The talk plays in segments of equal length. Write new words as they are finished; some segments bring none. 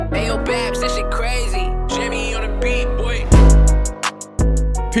your babs, that shit crazy. Jamie on the beat, boy.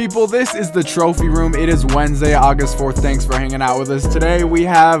 People, this is the Trophy Room. It is Wednesday, August 4th. Thanks for hanging out with us. Today we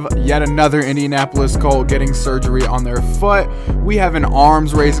have yet another Indianapolis Colt getting surgery on their foot. We have an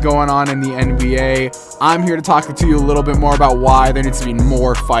arms race going on in the NBA. I'm here to talk to you a little bit more about why there needs to be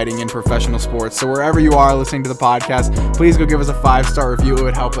more fighting in professional sports. So wherever you are listening to the podcast, please go give us a 5-star review. It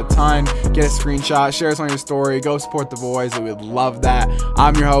would help a ton. Get a screenshot, share us on your story, go support the boys. We would love that.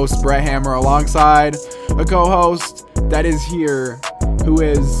 I'm your host, Brett Hammer, alongside a co-host that is here, who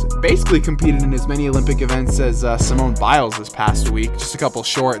has basically competed in as many Olympic events as Simone Biles this past week. Just a couple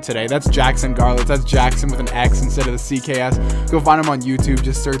short today. That's Jackson Garlitz. That's Jackson with an X instead of the CKS. Go find him on YouTube.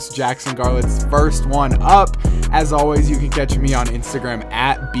 Just search Jackson Garlitz. First one up. As always, you can catch me on Instagram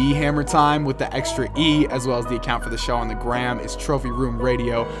at BHammerTime with the extra E, as well as the account for the show on the gram is Trophy Room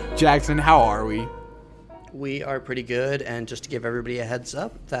Radio. Jackson, how are we? We are pretty good, and just to give everybody a heads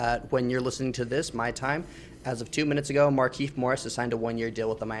up that when you're listening to this, my time, as of 2 minutes ago, Markieff Morris has signed a 1-year deal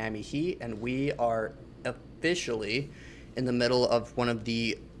with the Miami Heat, and we are officially in the middle of one of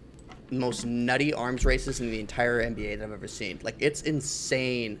the most nutty arms races in the entire NBA that I've ever seen. Like, it's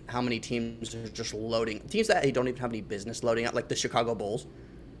insane how many teams are just loading. Teams that don't even have any business loading out, like the Chicago Bulls.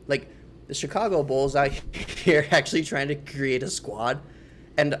 Like, the Chicago Bulls out here actually trying to create a squad.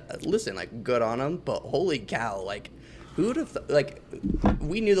 And listen, like, good on them, but holy cow, like, who'd have,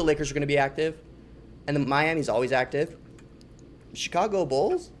 we knew the Lakers were going to be active. And then Miami's always active. Chicago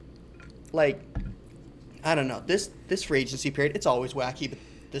Bulls, like, I don't know. This free agency period, it's always wacky, but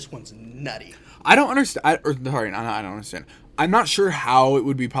this one's nutty. I don't understand. I don't understand. I'm not sure how it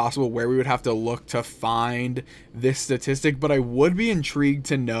would be possible, where we would have to look to find this statistic, but I would be intrigued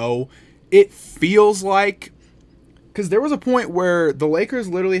to know. It feels like, because there was a point where the Lakers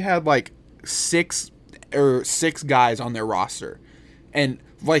literally had like six guys on their roster. And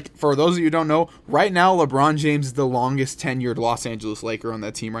like, for those of you who don't know, right now LeBron James is the longest tenured Los Angeles Laker on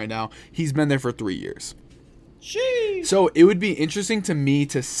that team right now. He's been there for 3 years. Jeez. So it would be interesting to me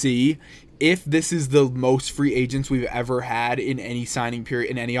to see if this is the most free agents we've ever had in any signing period,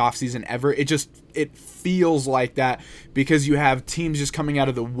 in any offseason ever. It feels like that, because you have teams just coming out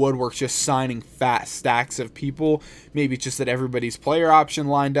of the woodwork, just signing fat stacks of people. Maybe it's just that everybody's player option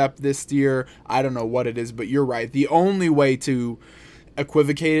lined up this year. I don't know what it is, but you're right. The only way to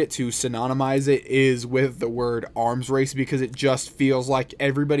equivocate it, to synonymize it, is with the word arms race, because it just feels like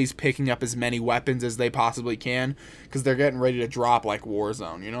everybody's picking up as many weapons as they possibly can, because they're getting ready to drop like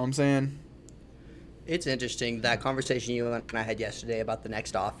Warzone. You know what I'm saying? It's interesting, that conversation you and I had yesterday about the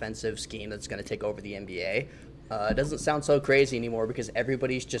next offensive scheme that's going to take over the NBA. It doesn't sound so crazy anymore, because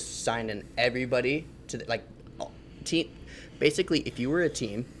everybody's just signing everybody to team. Basically, if you were a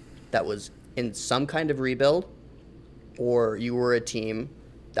team that was in some kind of rebuild, or you were a team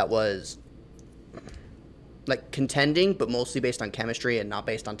that was like contending, but mostly based on chemistry and not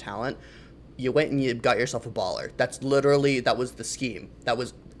based on talent, you went and you got yourself a baller. That was the scheme. That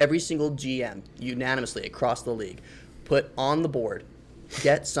was every single GM unanimously across the league put on the board,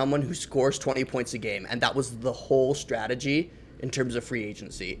 get someone who scores 20 points a game. And that was the whole strategy in terms of free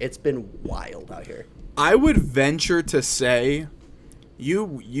agency. It's been wild out here. I would venture to say,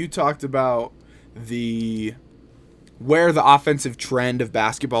 you talked about where the offensive trend of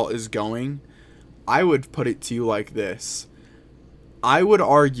basketball is going. I would put it to you like this. I would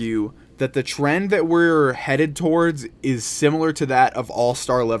argue that the trend that we're headed towards is similar to that of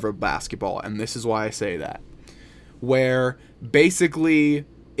all-star level basketball, and this is why I say that. Where basically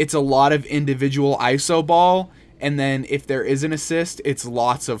it's a lot of individual iso ball, and then if there is an assist, it's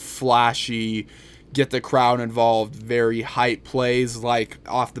lots of flashy, get the crowd involved, very hype plays like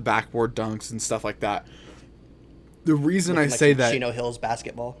off the backboard dunks and stuff like that. The reason I say that, Chino Hills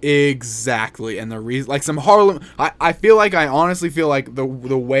basketball. Exactly. And the reason, like some Harlem, I honestly feel like the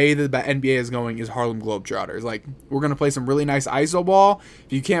way that the NBA is going is Harlem Globetrotters. Like, we're going to play some really nice iso ball.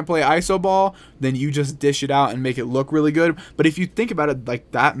 If you can't play iso ball, then you just dish it out and make it look really good. But if you think about it, like,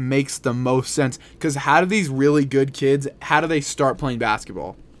 that makes the most sense. Because how do these really good kids, how do they start playing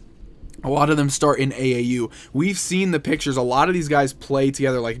basketball? A lot of them start in AAU. We've seen the pictures. A lot of these guys play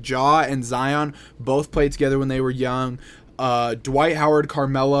together. Like Ja and Zion both played together when they were young. Dwight Howard,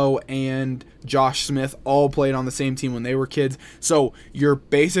 Carmelo, and Josh Smith all played on the same team when they were kids. So you're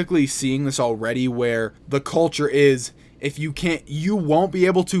basically seeing this already, where the culture is, if you can't, you won't be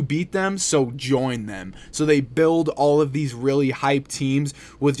able to beat them, so join them. So they build all of these really hype teams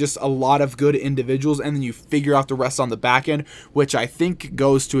with just a lot of good individuals, and then you figure out the rest on the back end, which I think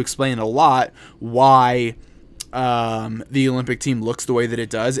goes to explain a lot why the Olympic team looks the way that it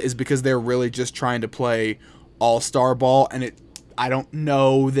does, is because they're really just trying to play all-star ball, and I don't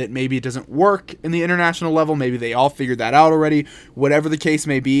know that maybe it doesn't work in the international level. Maybe they all figured that out already. Whatever the case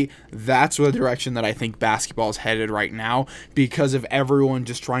may be, that's the direction that I think basketball is headed right now because of everyone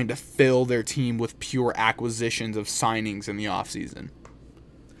just trying to fill their team with pure acquisitions of signings in the offseason.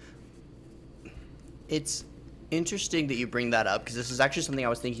 It's interesting that you bring that up because this is actually something I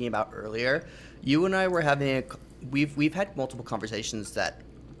was thinking about earlier. You and I were having we've had multiple conversations that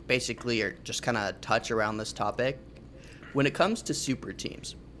basically are just kind of touch around this topic. When it comes to super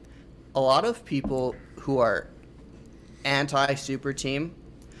teams, a lot of people who are anti-super team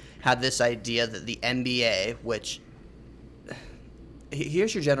have this idea that the NBA, which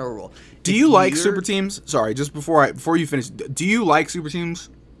here's your general rule. Do you like super teams? Sorry, just before you finish, do you like super teams?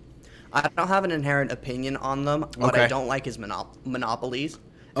 I don't have an inherent opinion on them. What I don't like is monopolies.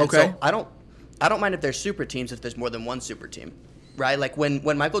 And Okay. So I don't mind if there's super teams if there's more than one super team, right? Like when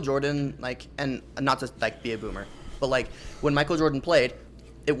Michael Jordan, like, and not to like be a boomer, but like when Michael Jordan played,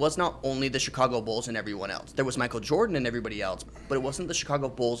 it was not only the Chicago Bulls and everyone else. There was Michael Jordan and everybody else, but it wasn't the Chicago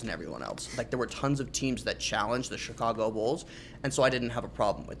Bulls and everyone else. Like there were tons of teams that challenged the Chicago Bulls, and so I didn't have a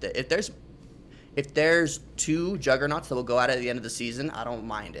problem with it. If there's two juggernauts that will go out at the end of the season, I don't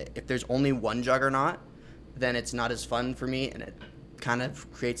mind it. If there's only one juggernaut, then it's not as fun for me, and it kind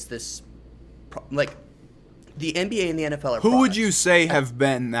of creates this like the NBA and the NFL are Who would products. you say have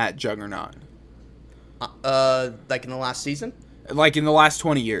been that juggernaut? Like in the last season? Like in the last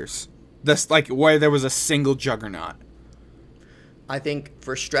 20 years. That's like where there was a single juggernaut. I think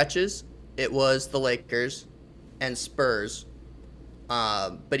for stretches, it was the Lakers and Spurs.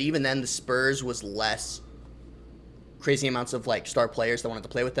 But even then, the Spurs was less crazy amounts of like star players that wanted to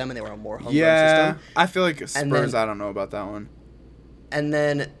play with them, and they were a more homegrown Yeah, system. I feel like Spurs, then- I don't know about that one. And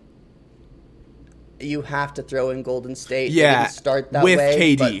then you have to throw in Golden State. They Yeah, didn't start that with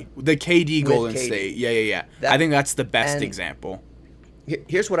way, KD. The KD with Golden KD. State. Yeah. That- I think that's the best and- example.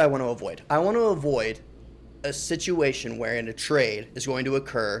 Here's what I want to avoid. I want to avoid a situation wherein a trade is going to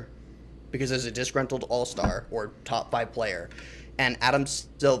occur because there's a disgruntled all-star or top 5 player, and Adam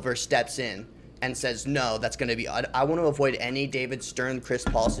Silver steps in and says, no, that's going to be... I want to avoid any David Stern, Chris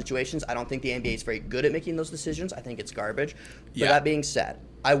Paul situations. I don't think the NBA is very good at making those decisions. I think it's garbage. Yeah. But that being said,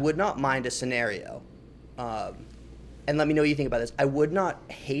 I would not mind a scenario, and let me know what you think about this. I would not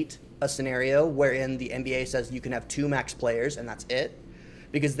hate a scenario wherein the NBA says you can have 2 max players and that's it,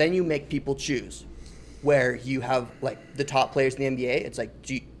 because then you make people choose. Where you have like the top players in the NBA, it's like,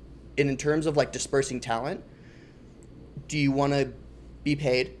 in terms of like dispersing talent, do you want to be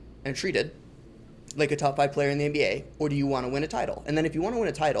paid and treated like a top 5 player in the NBA, or do you want to win a title? And then if you want to win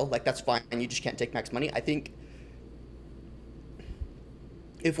a title, like that's fine, and you just can't take max money. I think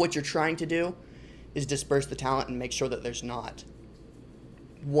if what you're trying to do is disperse the talent and make sure that there's not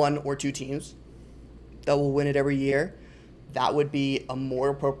 1 or 2 teams that will win it every year, that would be a more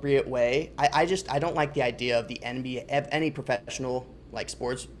appropriate way. I don't like the idea of the NBA, of any professional like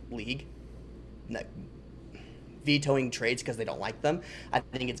sports league, like, vetoing trades because they don't like them. I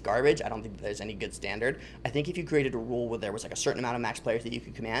think it's garbage. I don't think that there's any good standard. I think if you created a rule where there was like a certain amount of max players that you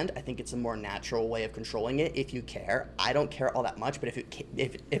could command, I think it's a more natural way of controlling it. If you care, I don't care all that much. But if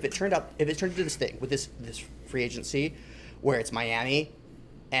it turned into this thing with this free agency, where it's Miami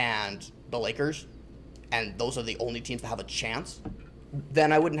and the Lakers, and those are the only teams that have a chance,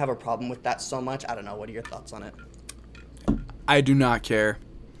 then I wouldn't have a problem with that so much. I don't know. What are your thoughts on it? I do not care.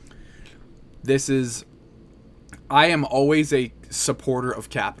 I am always a supporter of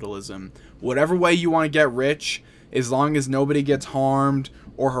capitalism. Whatever way you want to get rich, as long as nobody gets harmed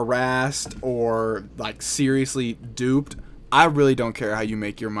or harassed or like seriously duped, I really don't care how you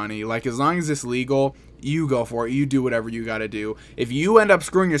make your money. Like, as long as it's legal, you go for it. You do whatever you got to do. If you end up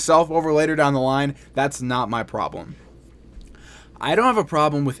screwing yourself over later down the line, that's not my problem. I don't have a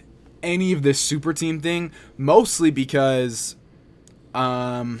problem with any of this super team thing, mostly because,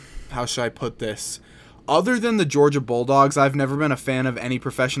 how should I put this? Other than the Georgia Bulldogs, I've never been a fan of any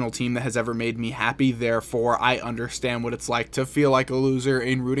professional team that has ever made me happy. Therefore, I understand what it's like to feel like a loser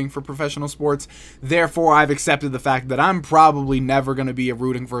in rooting for professional sports. Therefore, I've accepted the fact that I'm probably never going to be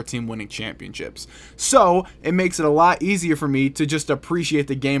rooting for a team winning championships. So, it makes it a lot easier for me to just appreciate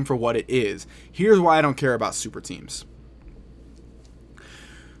the game for what it is. Here's why I don't care about super teams.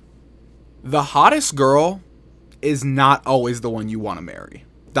 The hottest girl is not always the one you want to marry.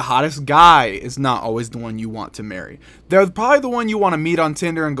 The hottest guy is not always the one you want to marry. They're probably the one you want to meet on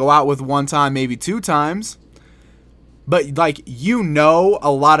Tinder and go out with 1 time, maybe 2 times. But, like, a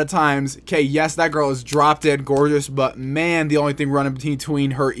lot of times, okay, yes, that girl is drop dead gorgeous, but, man, the only thing running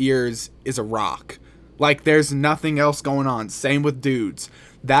between her ears is a rock. Like, there's nothing else going on. Same with dudes.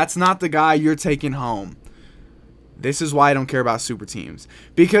 That's not the guy you're taking home. This is why I don't care about super teams.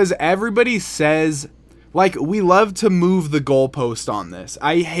 Because everybody says, like, we love to move the goalpost on this.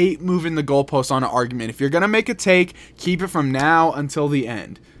 I hate moving the goalpost on an argument. If you're going to make a take, keep it from now until the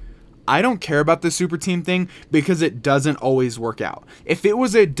end. I don't care about the super team thing because it doesn't always work out. If it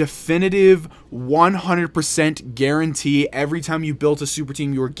was a definitive 100% guarantee every time you built a super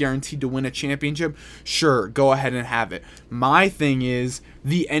team you were guaranteed to win a championship, sure, go ahead and have it. My thing is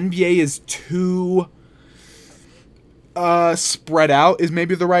the NBA is too spread out is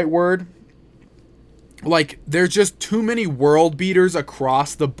maybe the right word. Like, there's just too many world beaters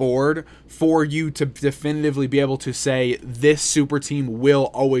across the board for you to definitively be able to say this super team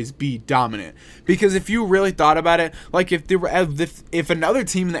will always be dominant. Because if you really thought about it, like if another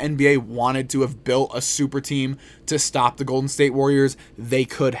team in the NBA wanted to have built a super team to stop the Golden State Warriors, they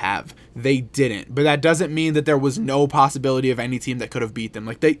could have. They didn't. But that doesn't mean that there was no possibility of any team that could have beat them.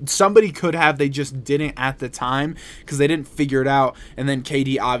 Like somebody could have, they just didn't at the time because they didn't figure it out. And then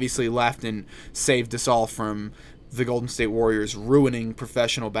KD obviously left and saved us all from the Golden State Warriors ruining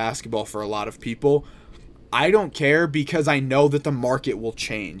professional basketball for a lot of people. I don't care because I know that the market will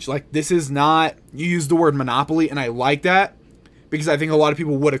change. Like, this is not, you use the word monopoly, and I like that because I think a lot of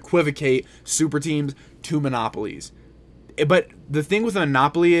people would equivocate super teams to monopolies. But the thing with a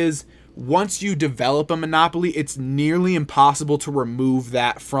monopoly is once you develop a monopoly, it's nearly impossible to remove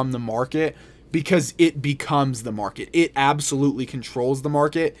that from the market because it becomes the market. It absolutely controls the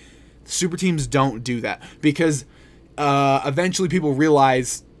market. Super teams don't do that because eventually people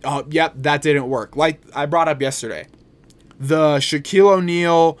realize, oh, yep, that didn't work. Like I brought up yesterday, the Shaquille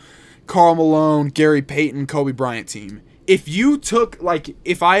O'Neal, Karl Malone, Gary Payton, Kobe Bryant team. If you took, like,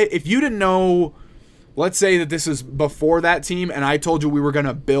 if you didn't know, let's say that this is before that team and I told you we were going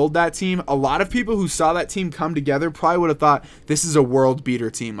to build that team, a lot of people who saw that team come together probably would have thought this is a world beater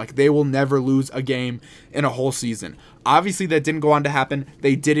team. Like, they will never lose a game in a whole season. Obviously, that didn't go on to happen.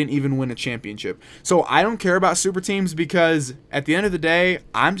 They didn't even win a championship. So I don't care about super teams because at the end of the day,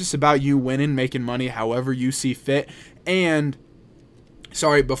 I'm just about you winning, making money however you see fit. And,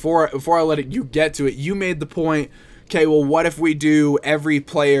 sorry, before I let you get to it, you made the point, okay, well, what if we do every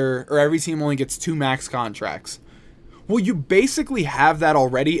player or every team only gets 2 max contracts? Well, you basically have that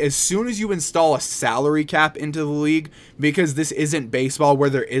already as soon as you install a salary cap into the league, because this isn't baseball where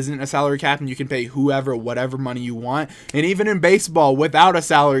there isn't a salary cap and you can pay whoever whatever money you want. And even in baseball, without a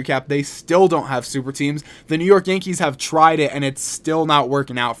salary cap, they still don't have super teams. The New York Yankees have tried it and it's still not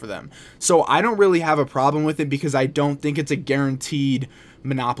working out for them. So I don't really have a problem with it because I don't think it's a guaranteed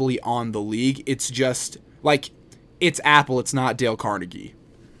monopoly on the league. It's just like, it's Apple, it's not Dale Carnegie.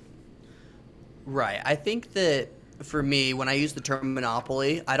 Right. I think that for me, when I use the term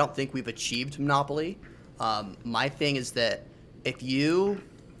monopoly, I don't think we've achieved monopoly. My thing is that if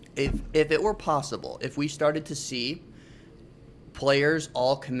it were possible, if we started to see players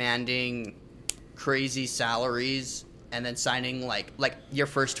all commanding crazy salaries and then signing like your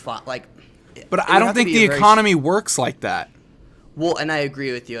first but I don't think the economy works like that. Well, and I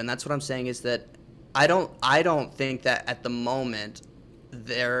agree with you, and that's what I'm saying is that I don't think that at the moment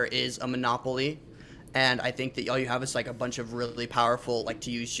there is a monopoly. And I think that all you have is like a bunch of really powerful, like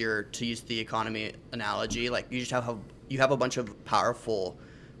to use the economy analogy, like you have a bunch of powerful.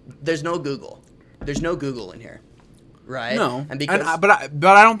 There's no Google in here, right? No, and but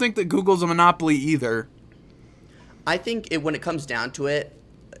I don't think that Google's a monopoly either. I think when it comes down to it,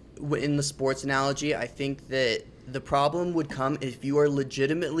 in the sports analogy, I think that the problem would come if you are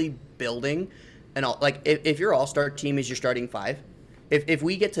legitimately building, and like if your all-star team is your starting 5. If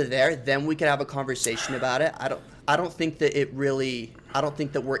we get to there, then we could have a conversation about it. I don't think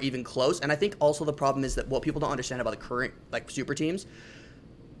that we're even close. And I think also the problem is that what people don't understand about the current like super teams,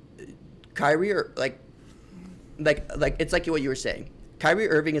 Kyrie or like it's like what you were saying. Kyrie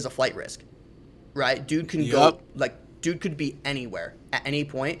Irving is a flight risk, right? Dude can go dude could be anywhere at any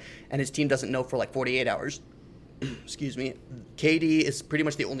point, and his team doesn't know for like 48 hours. Excuse me. KD is pretty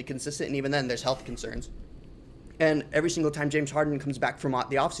much the only consistent, and even then, there's health concerns. And every single time James Harden comes back from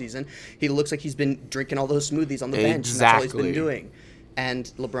the offseason, he looks like he's been drinking all those smoothies on the bench. And that's all he's been doing. And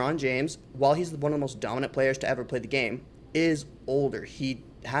LeBron James, while he's one of the most dominant players to ever play the game, is older. He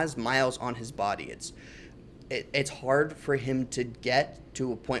has miles on his body. It's hard for him to get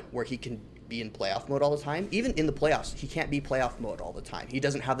to a point where he can be in playoff mode all the time. Even in the playoffs, he can't be playoff mode all the time. He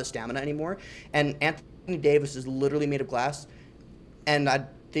doesn't have the stamina anymore. And Anthony Davis is literally made of glass. And I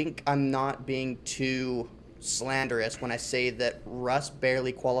think I'm not being too slanderous when I say that Russ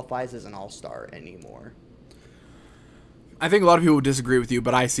barely qualifies as an all-star anymore. I think a lot of people would disagree with you,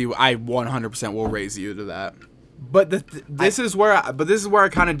 but I 100% will raise you to that. But this is where I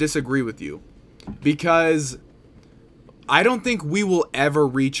kind of disagree with you, because I don't think we will ever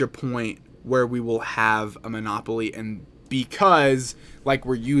reach a point where we will have a monopoly, and because like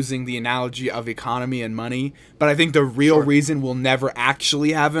we're using the analogy of economy and money, but I think the real reason we'll never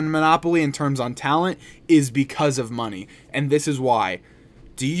actually have a monopoly in terms on talent is because of money. And this is why.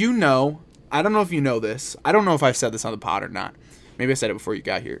 Do you know, I don't know if you know this, I don't know if I've said this on the pod or not. Maybe I said it before you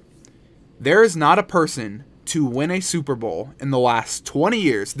got here. There is not a person to win a Super Bowl in the last 20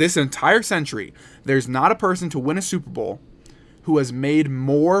 years, this entire century, there's not a person to win a Super Bowl who has made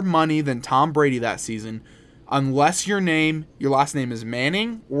more money than Tom Brady that season, unless your last name is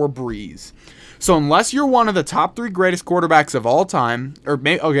Manning or Breeze. So unless you're one of the top 3 greatest quarterbacks of all time,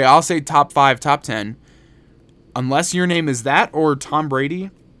 I'll say top 5, top 10, unless your name is that or Tom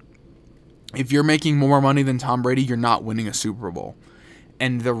Brady, if you're making more money than Tom Brady, you're not winning a Super Bowl.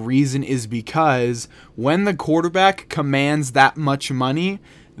 And the reason is because when the quarterback commands that much money,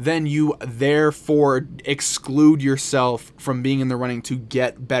 then you therefore exclude yourself from being in the running to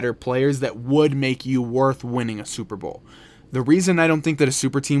get better players that would make you worth winning a Super Bowl. The reason I don't think that a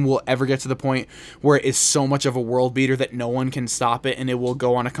super team will ever get to the point where it is so much of a world beater that no one can stop it and it will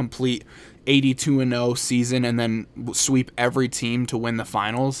go on a complete 82-0 season and then sweep every team to win the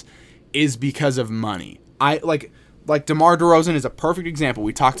finals is because of money. Like DeMar DeRozan is a perfect example.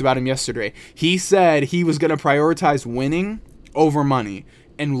 We talked about him yesterday. He said he was going to prioritize winning over money.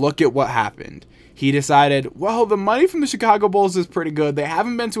 And look at what happened. He decided, well, the money from the Chicago Bulls is pretty good. They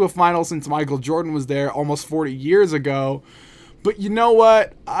haven't been to a final since Michael Jordan was there almost 40 years ago. But you know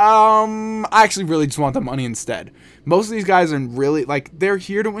what? I actually really just want the money instead. Most of these guys are really, they're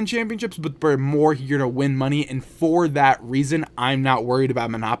here to win championships, but they're more here to win money. And for that reason, I'm not worried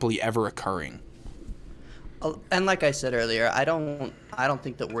about monopoly ever occurring. And like I said earlier, I don't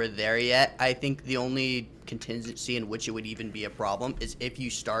think that we're there yet. I think the only contingency in which it would even be a problem is if you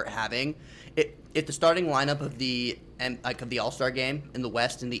start having if the starting lineup of the All-Star game in the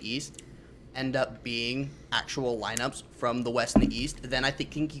West and the East end up being actual lineups from the West and the East, then I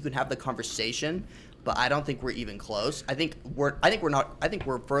think you can have the conversation. But I don't think we're even close. I think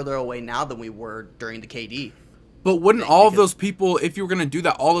we're further away now than we were during the KD. But wouldn't all of those people, if you were going to do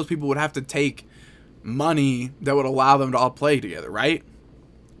that, all those people would have to take money that would allow them to all play together, right?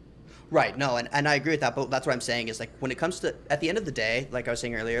 Right, no, and I agree with that, but that's what I'm saying is, when it comes to, at the end of the day, like I was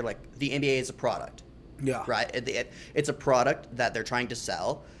saying earlier, the NBA is a product. Yeah. Right? It's a product that they're trying to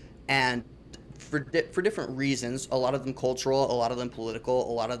sell, and for different reasons, a lot of them cultural, a lot of them political,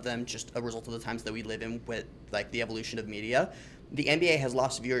 a lot of them just a result of the times that we live in with, the evolution of media, the NBA has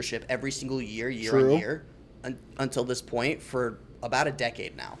lost viewership every single year on year, until this point for about a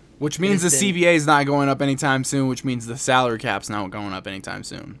decade now. Which means the CBA is not going up anytime soon, which means the salary cap's not going up anytime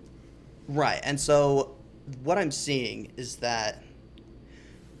soon. Right, and so what I'm seeing is that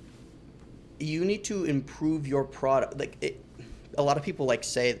you need to improve your product. A lot of people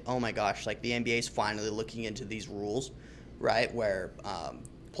say, "Oh my gosh, the NBA is finally looking into these rules, right? Where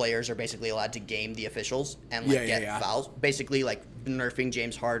players are basically allowed to game the officials and get fouls, basically nerfing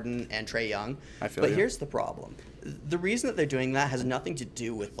James Harden and Trae Young." But here's the problem: the reason that they're doing that has nothing to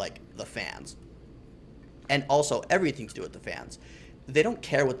do with the fans, and also everything to do with the fans. They don't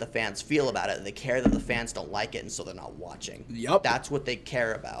care what the fans feel about it. They care that the fans don't like it, and so they're not watching. Yep. That's what they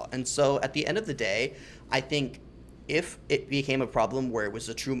care about. And so at the end of the day, I think if it became a problem where it was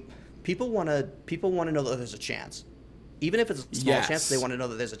a true people want to know that there's a chance. Even if it's a small chance, they want to know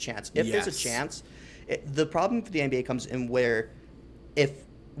that there's a chance. If there's a chance, the problem for the NBA comes in where if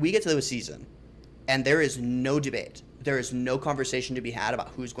we get to the season and there is no debate, there is no conversation to be had about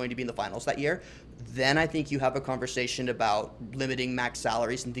who's going to be in the finals that year, then I think you have a conversation about limiting max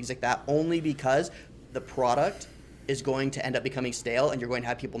salaries and things like that, only because the product is going to end up becoming stale and you're going to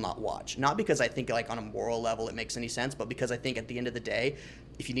have people not watch. Not because I think on a moral level it makes any sense, but because I think at the end of the day,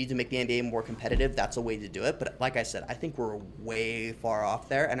 if you need to make the NBA more competitive, that's a way to do it. But like I said, I think we're way far off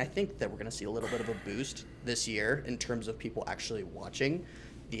there, and I think that we're going to see a little bit of a boost this year in terms of people actually watching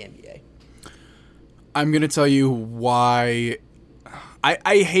the NBA. I'm going to tell you why.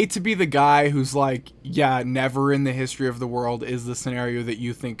 I hate to be the guy who's never in the history of the world is the scenario that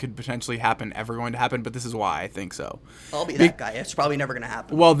you think could potentially happen ever going to happen, but this is why I think so. I'll be that guy. It's probably never going to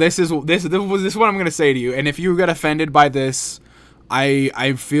happen. Well, this is what I'm going to say to you, and if you get offended by this,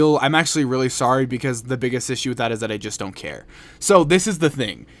 I feel I'm actually really sorry, because the biggest issue with that is that I just don't care. So this is the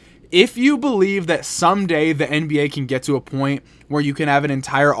thing. If you believe that someday the NBA can get to a point where you can have an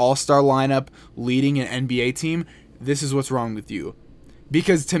entire all-star lineup leading an NBA team, this is what's wrong with you.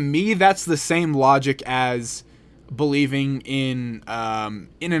 Because to me, that's the same logic as believing in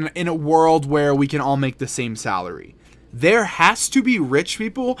a world where we can all make the same salary. there has to be rich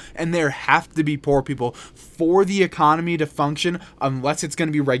people and there have to be poor people for the economy to function unless it's going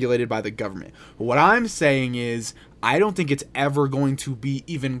to be regulated by the government. What I'm saying is I don't think it's ever going to be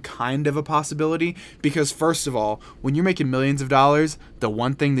even kind of a possibility because, first of all, when you're making millions of dollars, the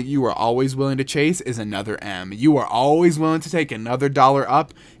one thing that you are always willing to chase is another M. You are always willing to take another dollar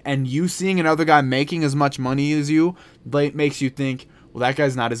up, and you seeing another guy making as much money as you makes you think, well, that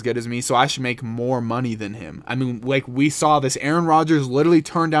guy's not as good as me, so I should make more money than him. I mean, like we saw this, Aaron Rodgers literally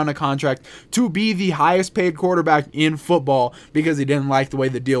turned down a contract to be the highest paid quarterback in football because he didn't like the way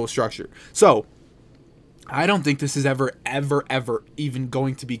the deal was structured. So I don't think this is ever even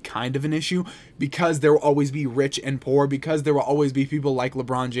going to be kind of an issue because there will always be rich and poor, because there will always be people like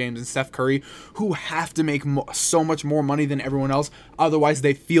LeBron James and Steph Curry who have to make so much more money than everyone else. Otherwise,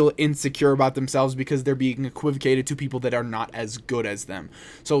 they feel insecure about themselves because they're being equivocated to people that are not as good as them.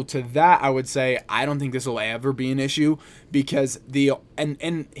 So to that, I would say I don't think this will ever be an issue because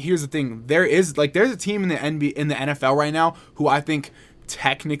and here's the thing, there's a team in the NFL right now who I think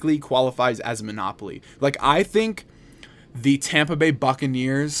technically qualifies as a monopoly. Like, I think the Tampa Bay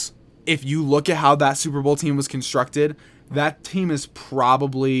Buccaneers, if you look at how that Super Bowl team was constructed, that team is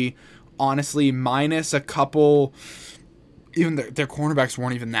probably, honestly, minus a couple, even their cornerbacks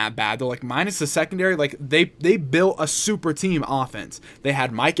weren't even that bad. They're like minus the secondary. Like they built a super team offense. They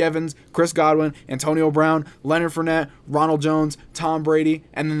had Mike Evans, Chris Godwin, Antonio Brown, Leonard Fournette, Ronald Jones, Tom Brady,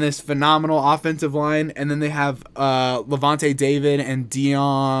 and then this phenomenal offensive line. And then they have Levante David and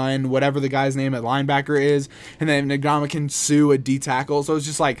Dion, whatever the guy's name at linebacker is, and then Ndamukong Suh at D tackle. So it's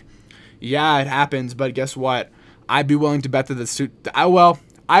just like, yeah, it happens. But guess what? I'd be willing to bet that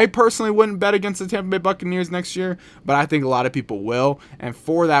I personally wouldn't bet against the Tampa Bay Buccaneers next year, but I think a lot of people will. And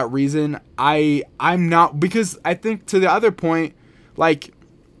for that reason, I'm not, because I think to the other point, like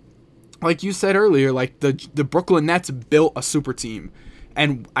you said earlier, like the Brooklyn Nets built a super team.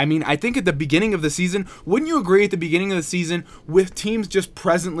 And I mean, I think at the beginning of the season, wouldn't you agree at the beginning of the season with teams just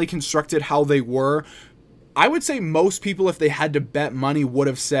presently constructed how they were, I would say most people, if they had to bet money, would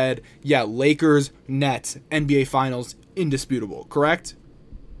have said, yeah, Lakers, Nets, NBA Finals, indisputable, correct?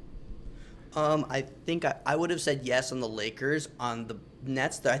 I think I would have said yes on the Lakers. On the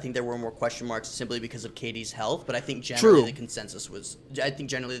Nets, I think there were more question marks simply because of KD's health. But I think generally the consensus was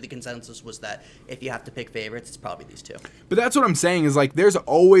that if you have to pick favorites, it's probably these two. But that's what I'm saying is, like, there's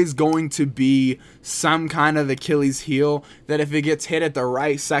always going to be some kind of Achilles heel that if it gets hit at the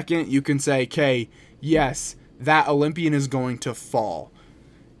right second, you can say, okay, yes, that Olympian is going to fall.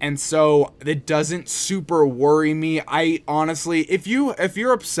 And so it doesn't super worry me. I honestly, if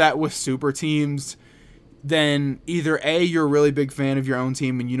you're upset with super teams, then either A, you're a really big fan of your own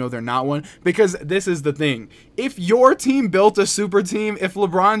team and you know they're not one. Because this is the thing. If your team built a super team, if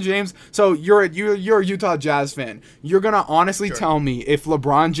LeBron James, so you're a Utah Jazz fan, you're gonna honestly tell me if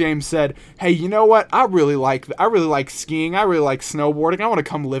LeBron James said, hey, you know what? I really like skiing, I really like snowboarding, I want to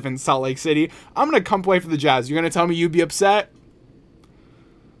come live in Salt Lake City, I'm gonna come play for the Jazz. You're gonna tell me you'd be upset?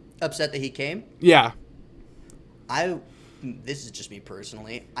 Upset that he came? Yeah. This is just me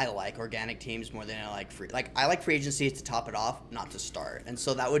personally. I like organic teams more than I like free. Like, I like free agency to top it off, not to start. And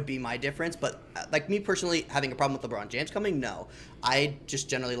so that would be my difference. But like me personally, having a problem with LeBron James coming, no. I just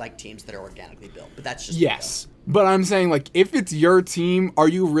generally like teams that are organically built. But that's just yes. But I'm saying, like, if it's your team, are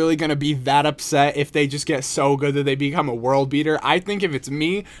you really going to be that upset if they just get so good that they become a world beater? I think if it's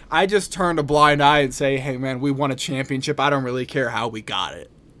me, I just turn a blind eye and say, hey, man, we won a championship. I don't really care how we got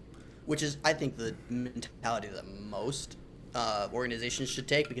it. Which is, I think, the mentality that most organizations should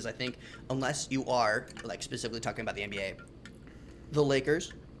take, because I think unless you are, like, specifically talking about the NBA, the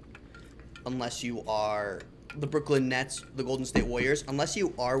Lakers, unless you are the Brooklyn Nets, the Golden State Warriors, unless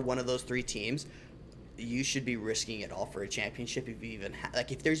you are one of those three teams, you should be risking it all for a championship. If you even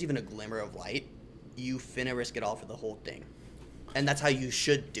if there's even a glimmer of light, you finna risk it all for the whole thing, and that's how you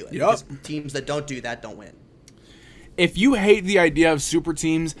should do it. Yep. Because teams that don't do that don't win. If you hate the idea of super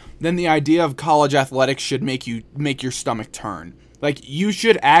teams, then the idea of college athletics should make your stomach turn. Like, you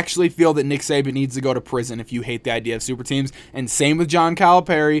should actually feel that Nick Saban needs to go to prison if you hate the idea of super teams. And same with John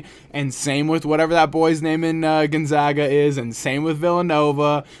Calipari, and same with whatever that boy's name in Gonzaga is, and same with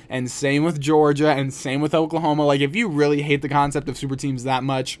Villanova, and same with Georgia, and same with Oklahoma. Like, if you really hate the concept of super teams that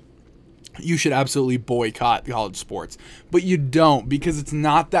much, you should absolutely boycott college sports. But you don't, because it's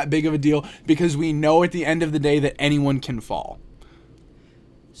not that big of a deal, because we know at the end of the day that anyone can fall.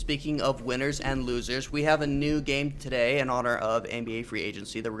 Speaking of winners and losers, we have a new game today in honor of NBA free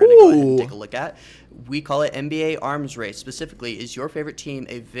agency that we're going to go ahead and take a look at. We call it NBA Arms Race. Specifically, is your favorite team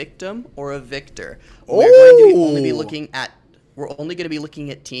a victim or a victor? We're only going to be looking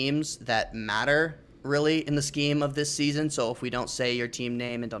at teams that matter really, in the scheme of this season. So if we don't say your team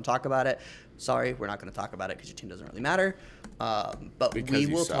name and don't talk about it, sorry, we're not going to talk about it because your team doesn't really matter. But Because we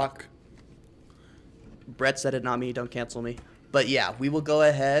you will suck. talk. Brett said it, not me. Don't cancel me. But yeah, we will go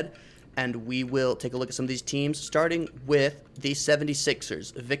ahead and we will take a look at some of these teams, starting with the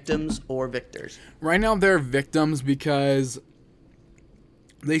 76ers, victims or victors. Right now, they're victims because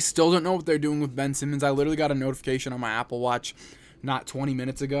they still don't know what they're doing with Ben Simmons. I literally got a notification on my Apple Watch not 20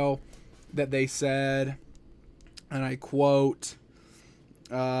 minutes ago that they said, and I quote,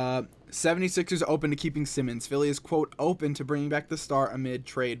 76ers open to keeping Simmons. Philly is, quote, open to bringing back the star amid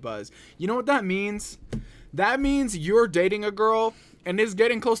trade buzz. You know what that means? That means you're dating a girl and it's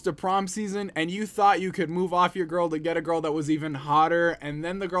getting close to prom season and you thought you could move off your girl to get a girl that was even hotter, and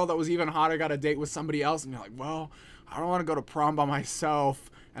then the girl that was even hotter got a date with somebody else, and you're like, well, I don't want to go to prom by myself,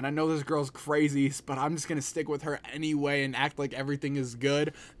 and I know this girl's crazy, but I'm just going to stick with her anyway and act like everything is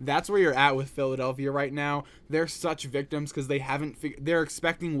good. That's where you're at with Philadelphia right now. They're such victims because they're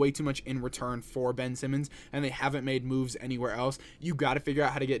expecting way too much in return for Ben Simmons, and they haven't made moves anywhere else. You got to figure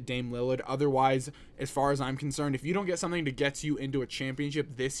out how to get Dame Lillard. Otherwise, as far as I'm concerned, if you don't get something to get you into a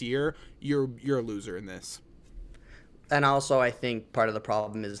championship this year, you're a loser in this. And also, I think part of the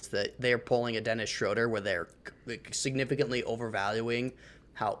problem is that they're pulling a Dennis Schroeder where they're significantly overvaluing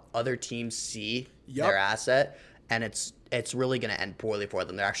how other teams see their asset, and it's really going to end poorly for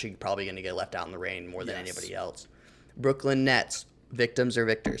them. They're actually probably going to get left out in the rain more than anybody else. Brooklyn Nets, victims or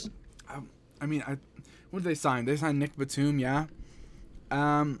victors? I mean, what did they sign? They signed Nick Batum, yeah.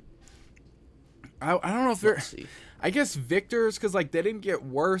 I don't know if they're. I guess victors because like they didn't get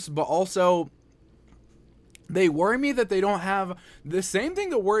worse, but also they worry me that they don't have the same thing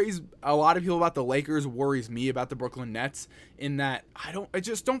that worries a lot of people about the Lakers worries me about the Brooklyn Nets, in that I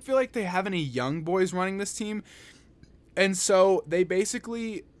just don't feel like they have any young boys running this team. And so they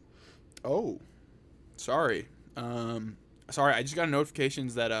basically sorry, I just got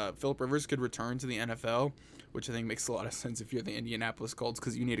notifications that Phillip Rivers could return to the NFL, which I think makes a lot of sense if you're the Indianapolis Colts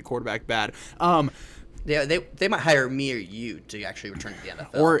because you need a quarterback bad. Yeah, they might hire me or you to actually return to the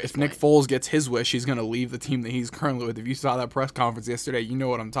NFL. Or if Nick Foles gets his wish, he's going to leave the team that he's currently with. If you saw that press conference yesterday, you know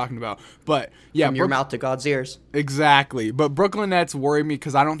what I'm talking about. But yeah, from your mouth to God's ears. Exactly. But Brooklyn Nets worry me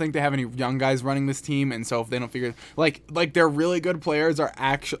because I don't think they have any young guys running this team, and so if they don't figure like their really good players are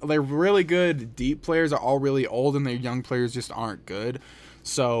their really good deep players are all really old, and their young players just aren't good.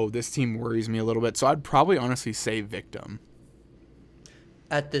 So this team worries me a little bit. So I'd probably honestly say victim.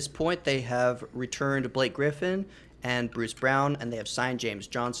 At this point, they have returned Blake Griffin and Bruce Brown, and they have signed James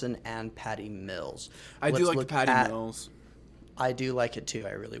Johnson and Patty Mills. I do like the Patty Mills. I do like it too. I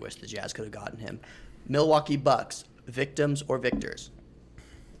really wish the Jazz could have gotten him. Milwaukee Bucks, victims or victors?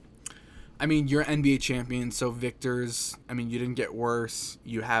 I mean, you're NBA champion, so victors, I mean, you didn't get worse.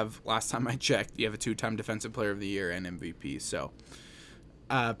 You have, last time I checked, you have a 2-time Defensive Player of the Year and MVP, so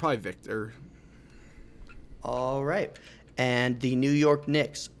probably victor. All right. And the New York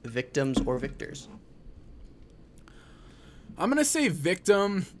Knicks, victims or victors? I'm going to say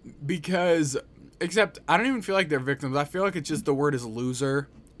victim because, except I don't even feel like they're victims. I feel like it's just the word is loser.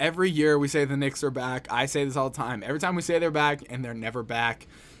 Every year we say the Knicks are back. I say this all the time. Every time we say they're back and they're never back.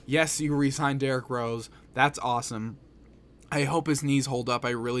 Yes, you re-signed Derrick Rose. That's awesome. I hope his knees hold up.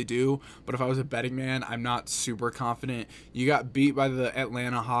 I really do. But if I was a betting man, I'm not super confident. You got beat by the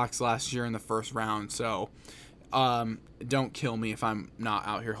Atlanta Hawks last year in the first round, so don't kill me if I'm not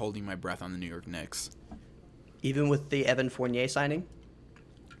out here holding my breath on the New York Knicks. Even with the Evan Fournier signing?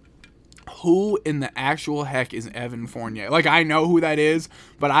 Who in the actual heck is Evan Fournier? Like, I know who that is,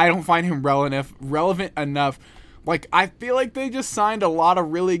 but I don't find him relevant enough. Like, I feel like they just signed a lot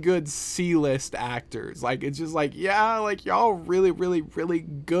of really good C-list actors. Like, it's just like, yeah, like, y'all really, really, really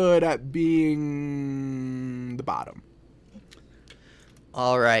good at being the bottom.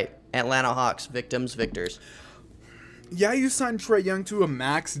 All right. Atlanta Hawks, victims, victors? Yeah, you signed Trae Young to a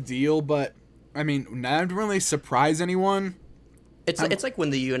max deal, but, I mean, that didn't really surprise anyone. It's like when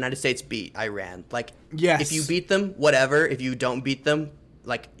the United States beat Iran. Like, yes. If you beat them, whatever. If you don't beat them,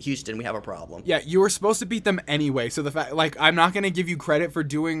 like Houston, we have a problem. Yeah, you were supposed to beat them anyway. So the fact, like, I'm not going to give you credit for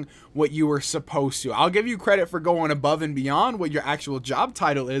doing what you were supposed to. I'll give you credit for going above and beyond what your actual job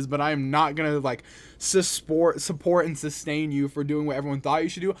title is, but I'm not going to, like, support and sustain you for doing what everyone thought you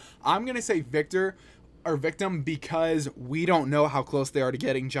should do. I'm going to say victim because we don't know how close they are to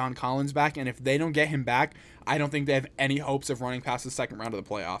getting John Collins back, and if they don't get him back, I don't think they have any hopes of running past the second round of the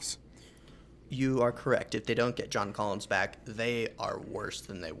playoffs. You are correct. If they don't get John Collins back, they are worse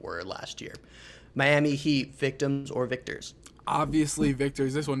than they were last year. Miami Heat, victims or victors? Obviously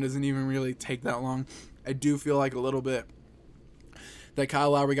victors. This one doesn't even really take that long. I do feel like a little bit that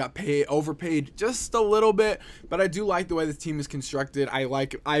Kyle Lowry got overpaid just a little bit, but I do like the way this team is constructed. I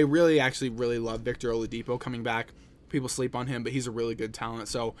really love Victor Oladipo coming back. People sleep on him, but he's a really good talent.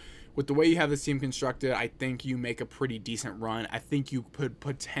 So with the way you have this team constructed, I think you make a pretty decent run. I think you could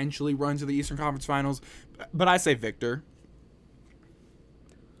potentially run to the Eastern Conference Finals, but I say Victor.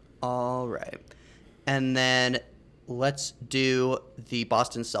 All right. And then let's do the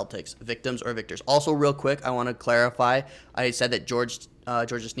Boston Celtics, victims or victors. Also, real quick, I want to clarify. I said that Georges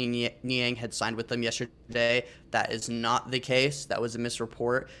Niang had signed with them yesterday. That is not the case. That was a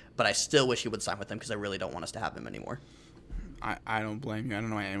misreport. But I still wish he would sign with them because I really don't want us to have him anymore. I don't blame you. I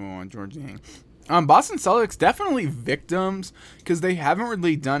don't know why anyone wants Georges Niang. Boston Celtics, definitely victims because they haven't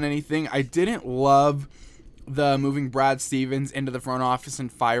really done anything. I didn't love the moving Brad Stevens into the front office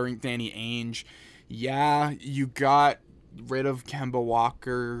and firing Danny Ainge. Yeah, you got rid of Kemba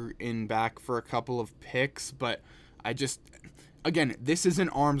Walker in back for a couple of picks, but again, this is an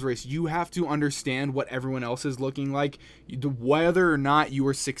arms race. You have to understand what everyone else is looking like. Whether or not you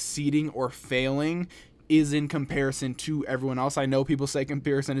are succeeding or failing is in comparison to everyone else. I know people say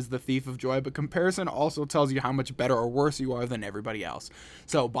comparison is the thief of joy, but comparison also tells you how much better or worse you are than everybody else.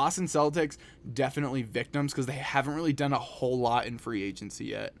 So Boston Celtics, definitely victims because they haven't really done a whole lot in free agency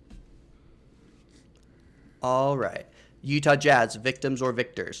yet. All right. Utah Jazz, victims or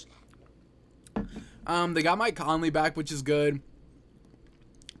victors? They got Mike Conley back, which is good.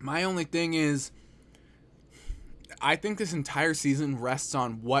 My only thing is, I think this entire season rests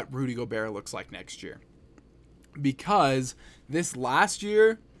on what Rudy Gobert looks like next year. Because this last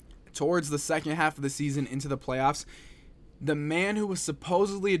year, towards the second half of the season into the playoffs, the man who was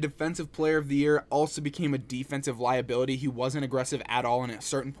supposedly a defensive player of the year also became a defensive liability. He wasn't aggressive at all, and at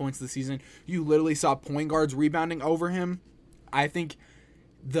certain points of the season, you literally saw point guards rebounding over him. I think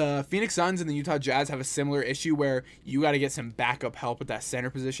the Phoenix Suns and the Utah Jazz have a similar issue where you got to get some backup help at that center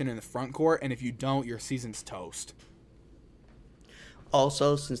position in the front court, and if you don't, your season's toast.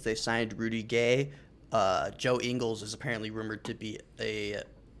 Also, since they signed Rudy Gay, Joe Ingles is apparently rumored to be a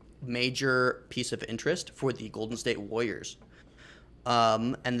major piece of interest for the Golden State Warriors.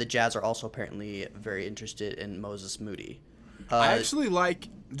 And the Jazz are also apparently very interested in Moses Moody. I actually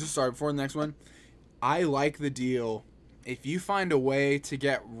before the next one, I like the deal. If you find a way to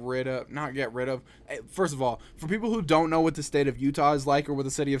first of all, for people who don't know what the state of Utah is like or what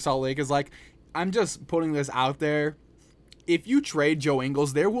the city of Salt Lake is like, I'm just putting this out there. If you trade Joe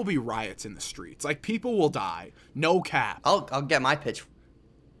Ingles, there will be riots in the streets. Like, people will die. No cap. I'll get my pitch.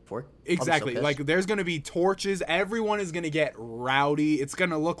 Exactly. Like, there's going to be torches. Everyone is going to get rowdy. It's going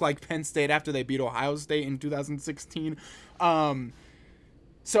to look like Penn State after they beat Ohio State in 2016.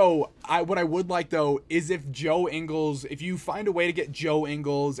 So what I would like, though, is if you find a way to get Joe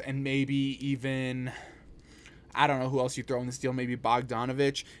Ingles and maybe even, I don't know who else you throw in this deal, maybe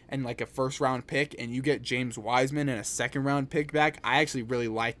Bogdanovich and like a first-round pick, and you get James Wiseman and a second-round pick back, I actually really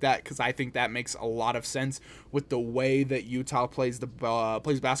like that because I think that makes a lot of sense with the way that Utah plays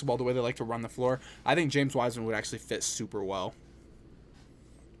basketball, the way they like to run the floor. I think James Wiseman would actually fit super well.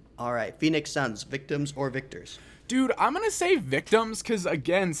 All right, Phoenix Suns, victims or victors? Dude, I'm going to say victims because,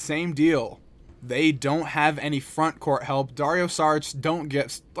 again, same deal. They don't have any front court help. Dario Saric,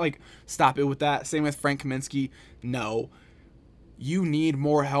 stop it with that. Same with Frank Kaminsky. No. You need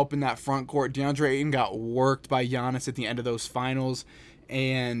more help in that front court. DeAndre Ayton got worked by Giannis at the end of those finals.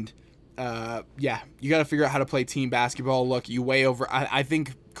 And, you got to figure out how to play team basketball. Look, I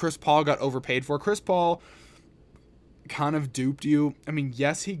think Chris Paul got overpaid for. Chris Paul kind of duped you. I mean,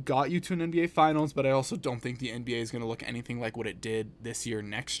 yes, he got you to an NBA Finals, but I also don't think the NBA is going to look anything like what it did this year,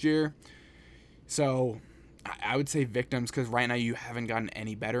 next year. So I would say victims because right now you haven't gotten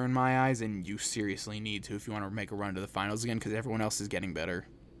any better in my eyes, and you seriously need to if you want to make a run to the finals again because everyone else is getting better.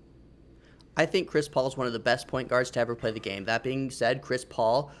 I think Chris Paul is one of the best point guards to ever play the game. That being said, Chris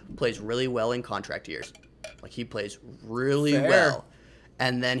Paul plays really well in contract years. Like, he plays really well.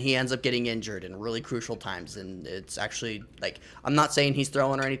 And then he ends up getting injured in really crucial times. And it's actually, I'm not saying he's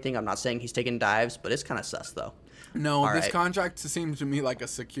throwing or anything. I'm not saying he's taking dives, but it's kind of sus, though. No, this contract seems to me like a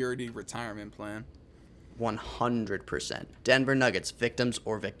security retirement plan. 100%. Denver Nuggets, victims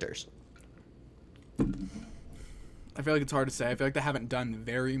or victors? I feel like it's hard to say. I feel like they haven't done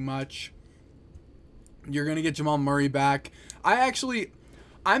very much. You're going to get Jamal Murray back. I'm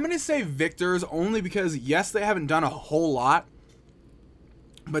going to say victors only because, yes, they haven't done a whole lot.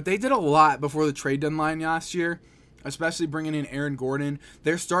 But they did a lot before the trade deadline last year, especially bringing in Aaron Gordon.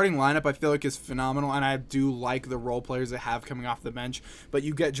 Their starting lineup, I feel like, is phenomenal, and I do like the role players they have coming off the bench. But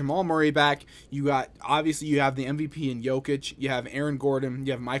you get Jamal Murray back. You have the MVP in Jokic. You have Aaron Gordon.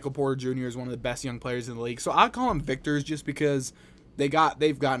 You have Michael Porter Jr. as one of the best young players in the league. So I'll call them victors just because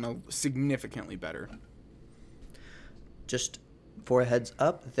they've gotten significantly better. Just for a heads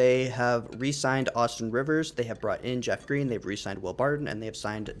up, they have re-signed Austin Rivers. They have brought in Jeff Green. They've re-signed Will Barton, and they have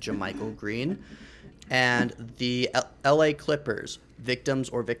signed JaMychal Green. And the LA Clippers, victims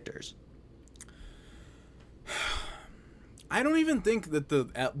or victors? I don't even think that the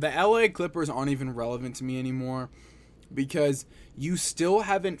LA Clippers aren't even relevant to me anymore, because you still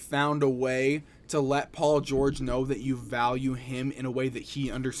haven't found a way to let Paul George know that you value him in a way that he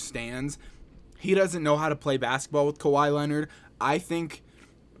understands. He doesn't know how to play basketball with Kawhi Leonard. I think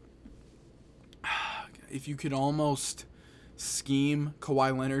if you could almost scheme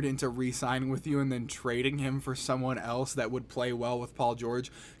Kawhi Leonard into re-signing with you and then trading him for someone else that would play well with Paul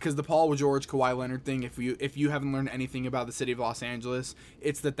George, because the Paul George Kawhi Leonard thing, if you haven't learned anything about the city of Los Angeles,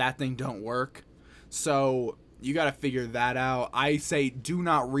 it's that thing don't work. So you got to figure that out. I say do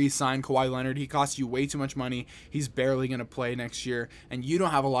not re-sign Kawhi Leonard. He costs you way too much money. He's barely going to play next year, and you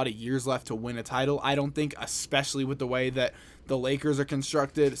don't have a lot of years left to win a title, I don't think, especially with the way that the Lakers are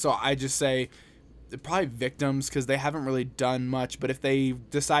constructed. So I just say they're probably victims because they haven't really done much, but if they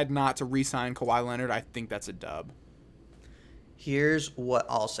decide not to re-sign Kawhi Leonard, I think that's a dub. Here's what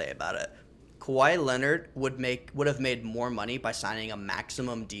I'll say about it. Kawhi Leonard would have made more money by signing a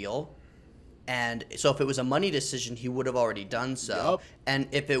maximum deal. And so if it was a money decision, he would have already done so. Yep. And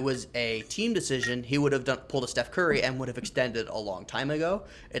if it was a team decision, he would have pulled a Steph Curry and would have extended a long time ago.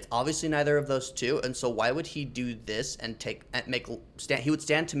 It's obviously neither of those two. And so why would he do this and he would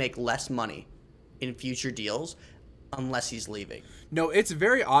stand to make less money in future deals unless he's leaving? No, it's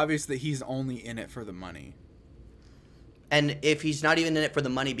very obvious that he's only in it for the money. And if he's not even in it for the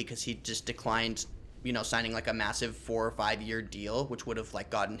money because he just declined, signing like a massive 4 or 5 year deal, which would have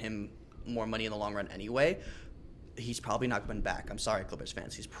gotten him more money in the long run anyway, he's probably not coming back. I'm sorry, Clippers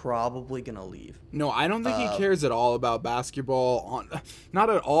fans. He's probably going to leave. No, I don't think he cares at all about basketball. Not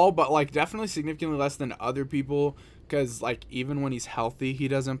at all, but definitely significantly less than other people, because even when he's healthy, he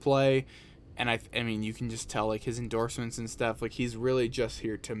doesn't play. And I mean, you can just tell his endorsements and stuff. He's really just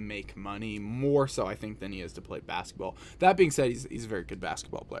here to make money, more so I think than he is to play basketball. That being said, he's a very good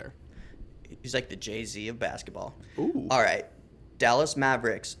basketball player. He's like the Jay-Z of basketball. Ooh. All right. Dallas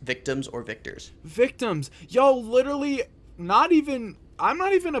Mavericks, victims or victors? Victims. Yo, literally, I'm not even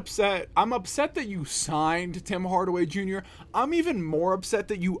upset. I'm upset that you signed Tim Hardaway Jr. I'm even more upset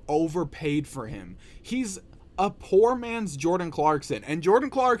that you overpaid for him. He's a poor man's Jordan Clarkson, and Jordan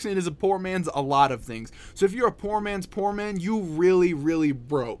Clarkson is a poor man's a lot of things. So if you're a poor man's poor man, you really, really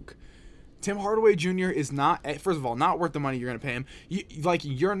broke. Tim Hardaway Jr. is not, first of all, not worth the money you're going to pay him.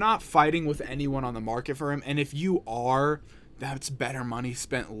 You're not fighting with anyone on the market for him, and if you are, that's better money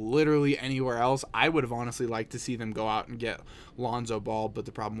spent literally anywhere else. I would have honestly liked to see them go out and get Lonzo Ball, but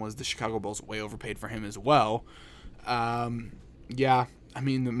the problem was the Chicago Bulls way overpaid for him as well. Yeah, I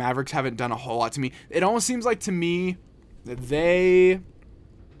mean, the Mavericks haven't done a whole lot to me. It almost seems like to me that they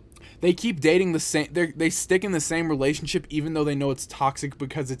keep dating the same. They stick in the same relationship even though they know it's toxic,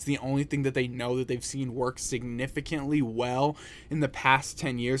 because it's the only thing that they know that they've seen work significantly well in the past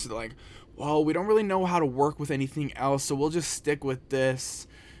 10 years. So they're like, well, we don't really know how to work with anything else, so we'll just stick with this.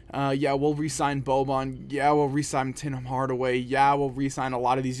 Yeah, we'll re-sign Boban. Yeah, we'll re-sign Tim Hardaway. Yeah, we'll re-sign a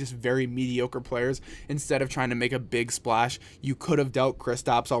lot of these just very mediocre players instead of trying to make a big splash. You could have dealt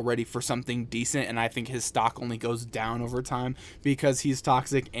Kristaps already for something decent, and I think his stock only goes down over time because he's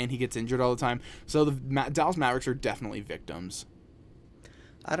toxic and he gets injured all the time. So the Dallas Mavericks are definitely victims.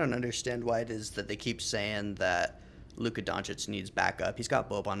 I don't understand why it is that they keep saying that Luka Doncic needs backup. He's got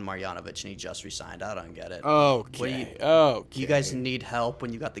Boban Marjanovic and he just resigned. I don't get it. Okay. You guys need help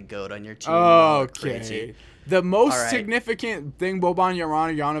when you got the GOAT on your team. Okay. Crazy. The most significant thing Boban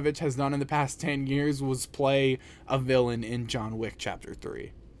Marjanovic has done in the past 10 years was play a villain in John Wick Chapter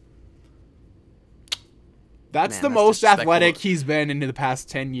 3. That's the most athletic he's been in the past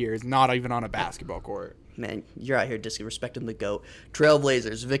 10 years, not even on a basketball court. Man, you're out here disrespecting the GOAT.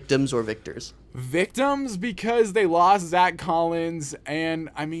 Trailblazers, victims or victors? Victims because they lost Zach Collins, and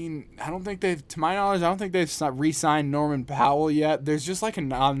I mean, to my knowledge, I don't think they've re-signed Norman Powell yet. There's just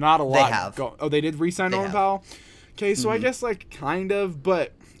not a lot. They have. They did re-sign Norman Powell? Okay, so I guess kind of,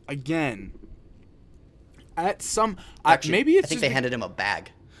 but again, at some... Actually, maybe it's I think they handed him a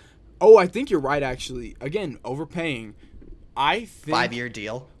bag. Oh, I think you're right, actually. Again, overpaying. I think 5-year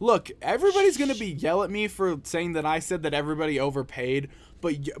deal. Look, everybody's gonna yell at me for saying that I said that everybody overpaid,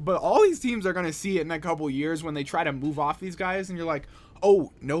 but all these teams are gonna see it in a couple years when they try to move off these guys, and you're like,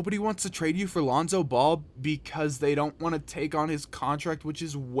 oh, nobody wants to trade you for Lonzo Ball because they don't want to take on his contract, which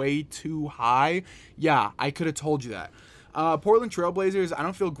is way too high. Yeah, I could have told you that. Portland Trailblazers, I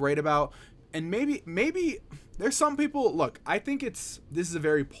don't feel great about, and maybe there's some people, look, I think this is a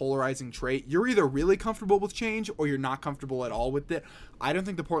very polarizing trait. You're either really comfortable with change or you're not comfortable at all with it. I don't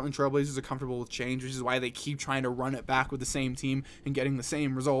think the Portland Trailblazers are comfortable with change, which is why they keep trying to run it back with the same team and getting the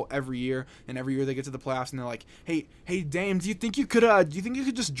same result every year. And every year they get to the playoffs and they're like, hey Dame, do you think you could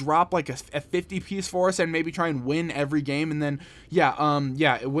just drop like a 50 piece for us and maybe try and win every game? And then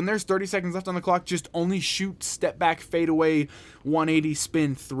when there's 30 seconds left on the clock, just only shoot step back, fade away, 180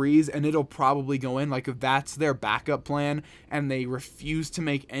 spin threes, and it'll probably go in. Like, if that's their backup plan and they refuse to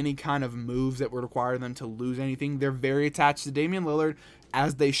make any kind of moves that would require them to lose anything, they're very attached to Damian Lillard,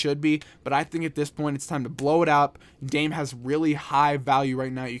 as they should be. But I think at this point it's time to blow it up. Dame has really high value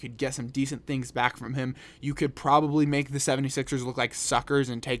right now. You could get some decent things back from him. You could probably make the 76ers look like suckers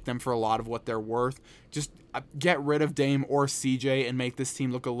and take them for a lot of what they're worth. Just get rid of Dame or CJ and make this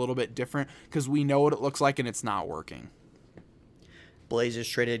team look a little bit different, because we know what it looks like and it's not working. Blazers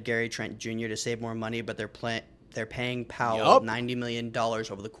traded Gary Trent Jr. to save more money, but they're paying Powell $90 million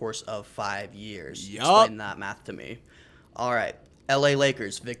over the course of 5 years. Explain that math to me. All right. LA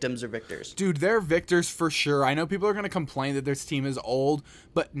Lakers, victims or victors? Dude, they're victors for sure. I know people are going to complain that this team is old,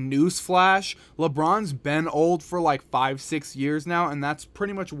 but newsflash, LeBron's been old for like 5-6 years now, and that's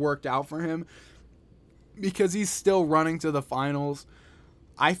pretty much worked out for him because he's still running to the finals.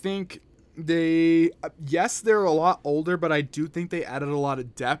 I think they're a lot older, but I do think they added a lot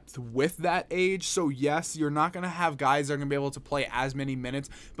of depth with that age. So yes, you're not going to have guys that are going to be able to play as many minutes,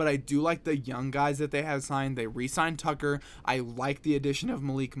 but I do like the young guys that they have signed. They re-signed Tucker. I like the addition of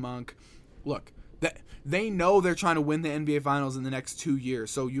Malik Monk. Look, they know they're trying to win the NBA Finals in the next 2 years.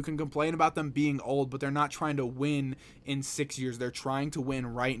 So you can complain about them being old, but they're not trying to win in 6 years. They're trying to win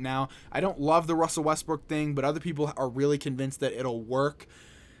right now. I don't love the Russell Westbrook thing, but other people are really convinced that it'll work.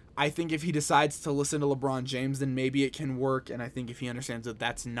 I think if he decides to listen to LeBron James, then maybe it can work. And I think if he understands that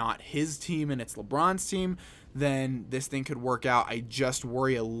that's not his team and it's LeBron's team, then this thing could work out. I just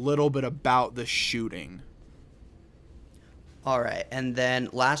worry a little bit about the shooting. All right, and then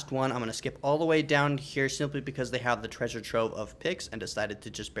last one, I'm going to skip all the way down here simply because they have the treasure trove of picks and decided to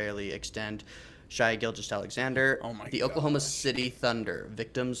just barely extend Shai Gilgeous-Alexander. Oh my The Oklahoma City Thunder,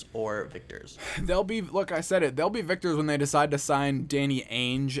 victims or victors? They'll be victors when they decide to sign Danny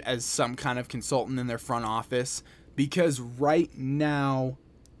Ainge as some kind of consultant in their front office, because right now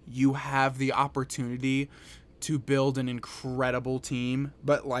you have the opportunity to build an incredible team,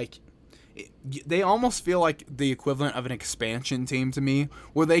 but like they almost feel like the equivalent of an expansion team to me,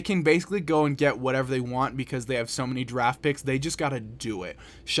 where they can basically go and get whatever they want because they have so many draft picks. They just got to do it.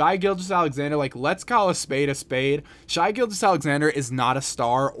 Shai Gilgeous-Alexander, like, let's call a spade a spade. Shai Gilgeous-Alexander is not a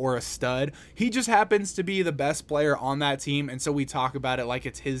star or a stud. He just happens to be the best player on that team, and so we talk about it like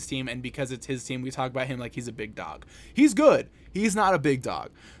it's his team, and because it's his team, we talk about him like he's a big dog. He's good. He's not a big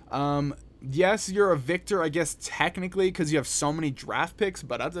dog. Yes, you're a victor, I guess, technically, because you have so many draft picks,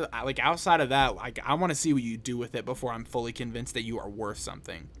 but outside of that, like, I want to see what you do with it before I'm fully convinced that you are worth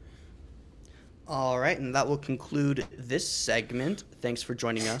something. All right, and that will conclude this segment. Thanks for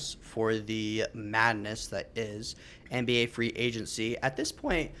joining us for the madness that is NBA free agency. At this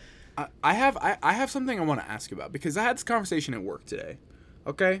point, I have something I want to ask about, because I had this conversation at work today.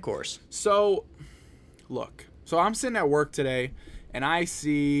 Okay? Of course. So, look. So I'm sitting at work today, and I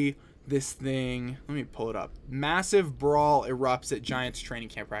see this thing. Let me pull it up. Massive brawl erupts at Giants training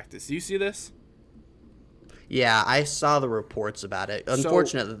camp practice. Do you see this? Yeah, I saw the reports about it.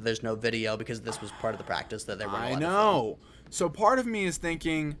 Unfortunate that there's no video, because this was part of the practice that they were allowed to film. I know. So part of me is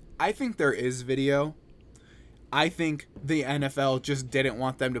thinking, I think there is video. I think the NFL just didn't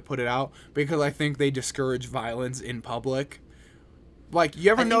want them to put it out because I think they discourage violence in public. Like,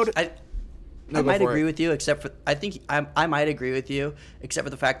 you ever notice? I might agree with you, except for I might agree with you, except for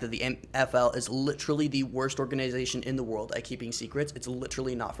the fact that the NFL is literally the worst organization in the world at keeping secrets. It's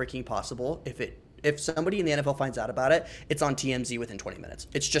literally not freaking possible. If somebody in the NFL finds out about it, it's on TMZ within 20 minutes.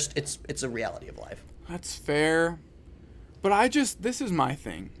 It's a reality of life. That's fair, but this is my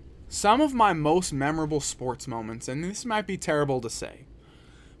thing. Some of my most memorable sports moments, and this might be terrible to say,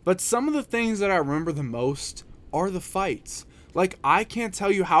 but some of the things that I remember the most are the fights. Like, I can't tell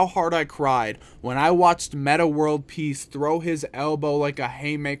you how hard I cried when I watched Meta World Peace throw his elbow like a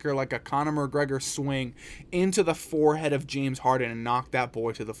haymaker, like a Conor McGregor swing, into the forehead of James Harden and knock that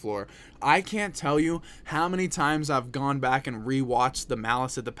boy to the floor. I can't tell you how many times I've gone back and rewatched The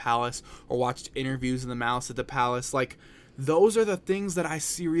Malice at the Palace or watched interviews of The Malice at the Palace. Like, those are the things that I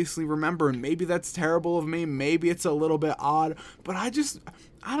seriously remember, and maybe that's terrible of me. Maybe it's a little bit odd, but I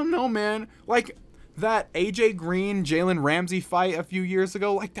don't know, man. Like, that AJ Green, Jalen Ramsey fight a few years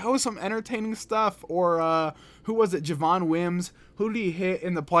ago, like, that was some entertaining stuff. Or Who was it? Javon Wims. Who did he hit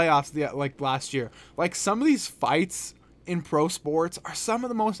in the playoffs last year? Like, some of these fights in pro sports are some of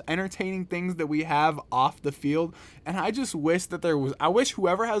the most entertaining things that we have off the field, and I just wish that I wish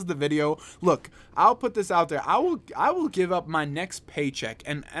whoever has the video, look, I'll put this out there, I will give up my next paycheck,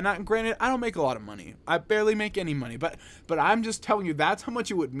 and granted, I don't make a lot of money, I barely make any money, but I'm just telling you, that's how much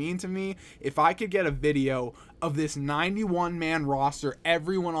it would mean to me if I could get a video of this 91-man roster,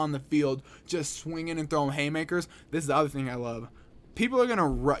 everyone on the field just swinging and throwing haymakers. This is the other thing I love. People are going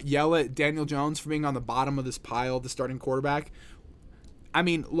to yell at Daniel Jones for being on the bottom of this pile, the starting quarterback. I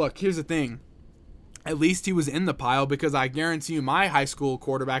mean, look, here's the thing. At least he was in the pile, because I guarantee you my high school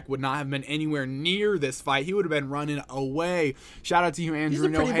quarterback would not have been anywhere near this fight. He would have been running away. Shout out to you, Andrew.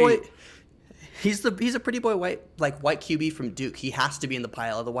 No hate. He's a pretty boy white QB from Duke. He has to be in the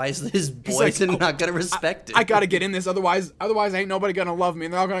pile, otherwise his boys are not gonna respect it. I gotta get in this, otherwise ain't nobody gonna love me,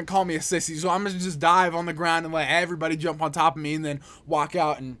 and they're all gonna call me a sissy. So I'm gonna just dive on the ground and let everybody jump on top of me, and then walk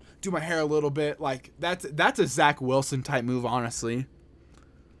out and do my hair a little bit. Like, that's a Zach Wilson type move, honestly.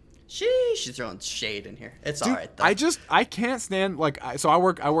 She's throwing shade in here. It's all right though. I can't stand, so I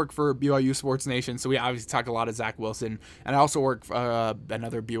work for BYU Sports Nation, so we obviously talk a lot of Zach Wilson, and I also work for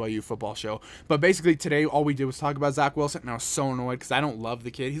another BYU football show. But basically today all we did was talk about Zach Wilson, and I was so annoyed because I don't love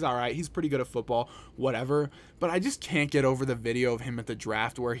the kid. He's all right. He's pretty good at football, whatever. But I just can't get over the video of him at the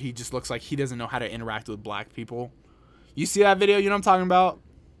draft where he just looks like he doesn't know how to interact with black people. You see that video? You know what I'm talking about?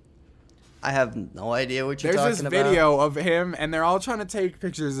 I have no idea what you're talking about. There's this video of him, and they're all trying to take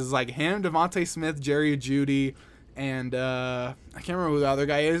pictures. It's like him, Devontae Smith, Jerry Jeudy, and I can't remember who the other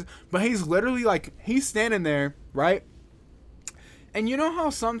guy is. But he's literally he's standing there, right? And you know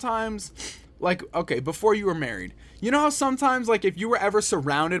how sometimes, okay, before you were married, you know how sometimes, if you were ever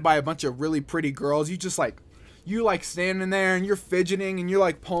surrounded by a bunch of really pretty girls, you just you standing there and you're fidgeting and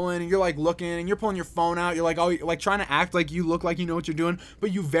you're pulling and you're looking and you're pulling your phone out. You're trying to act like you look like you know what you're doing,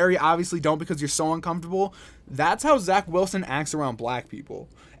 but you very obviously don't because you're so uncomfortable. That's how Zach Wilson acts around black people.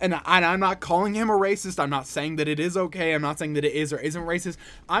 And I'm not calling him a racist. I'm not saying that it is okay. I'm not saying that it is or isn't racist.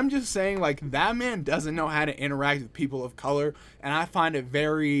 I'm just saying that man doesn't know how to interact with people of color, and I find it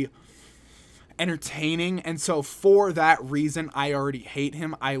very entertaining, and so for that reason I already hate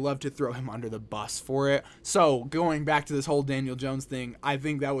him. I love to throw him under the bus for it. So going back to this whole Daniel Jones thing, I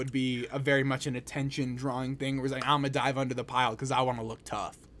think that would be a very much an attention drawing thing where it's I'm gonna dive under the pile because I want to look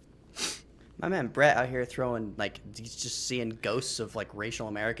tough. My man Brett out here throwing he's just seeing ghosts of racial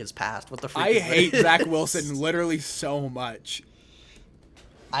America's past. What the freak I is hate this? Zach Wilson literally so much.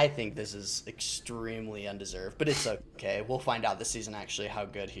 I think this is extremely undeserved, but it's okay. We'll find out this season actually how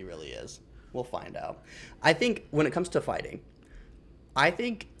good he really is. We'll find out. I think when it comes to fighting, I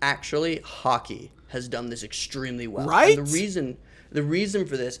think actually hockey has done this extremely well. Right? And the reason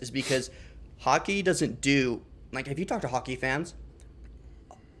for this is because hockey doesn't do, if you talk to hockey fans,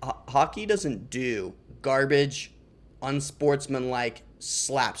 hockey doesn't do garbage, unsportsmanlike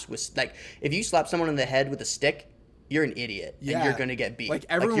slaps with, if you slap someone in the head with a stick, you're an idiot and you're going to get beat.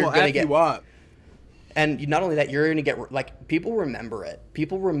 Everyone will F you up. And not only that, you're going to get, people remember it.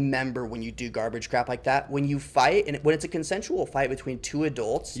 People remember when you do garbage crap like that. When you fight, and when it's a consensual fight between two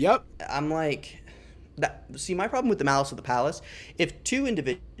adults. Yep. I'm see, my problem with the Malice of the Palace, if two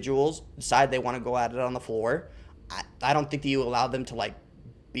individuals decide they want to go at it on the floor, I don't think that you allow them to,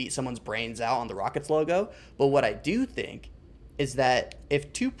 beat someone's brains out on the Rockets logo. But what I do think is that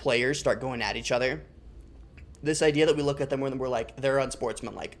if two players start going at each other, this idea that we look at them when we're they're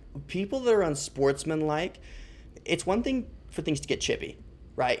unsportsmanlike. People that are unsportsmanlike, it's one thing for things to get chippy,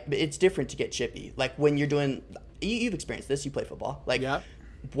 right? But it's different to get chippy. When you're doing, you've experienced this, you play football. Yeah.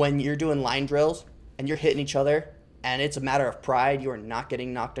 When you're doing line drills and you're hitting each other and it's a matter of pride, you are not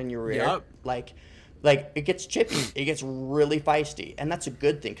getting knocked on your rear. Yep. It gets chippy. It gets really feisty. And that's a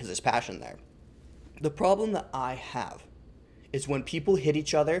good thing because there's passion there. The problem that I have is when people hit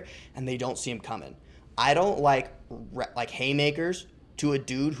each other and they don't see them coming. I don't like haymakers to a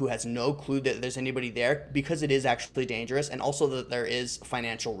dude who has no clue that there's anybody there, because it is actually dangerous, and also that there is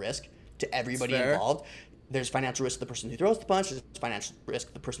financial risk to everybody involved. There's financial risk to the person who throws the punch. There's financial risk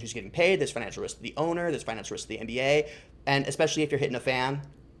to the person who's getting paid. There's financial risk to the owner. There's financial risk to the NBA, and especially if you're hitting a fan.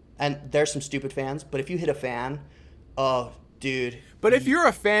 And there's some stupid fans, but if you hit a fan, oh, dude. But if you're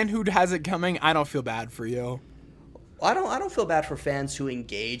a fan who has it coming, I don't feel bad for you. I don't feel bad for fans who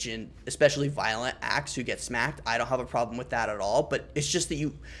engage in especially violent acts, who get smacked. I don't have a problem with that at all. But it's just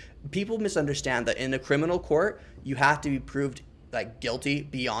that people misunderstand that in a criminal court, you have to be proved guilty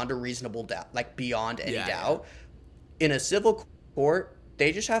beyond a reasonable doubt, beyond any doubt. In a civil court,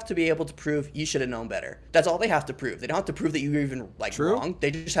 They just have to be able to prove you should have known better. That's all they have to prove. They don't have to prove that you were even wrong.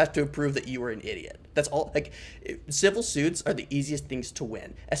 They just have to prove that you were an idiot. That's all. Civil suits are the easiest things to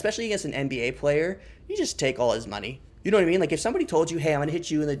win, especially against an NBA player. You just take all his money. You know what I mean? Like if somebody told you, "Hey, I'm gonna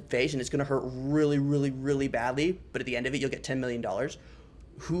hit you in the face and it's gonna hurt really, really, really badly," but at the end of it you'll get $10 million.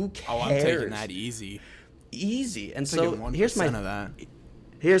 Who cares? Oh, I'm taking that easy. Easy. And I'm so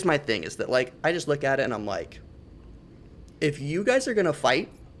here's my thing is that like I just look at it and I'm like, if you guys are gonna fight,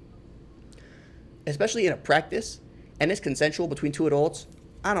 especially in a practice, and it's consensual between two adults,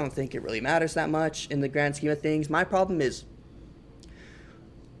 I don't think it really matters that much in the grand scheme of things. My problem is,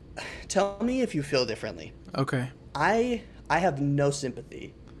 tell me if you feel differently. Okay. I have no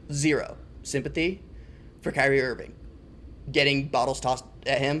sympathy, zero sympathy for Kyrie Irving getting bottles tossed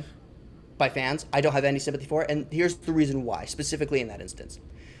at him by fans. I don't have any sympathy for it, and here's the reason why, specifically in that instance,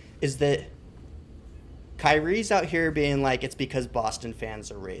 is that Kyrie's out here being like, it's because Boston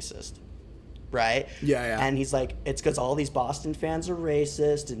fans are racist, right? Yeah. And he's like, it's because all these Boston fans are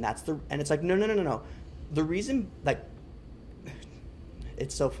racist, and it's like, no. The reason, like,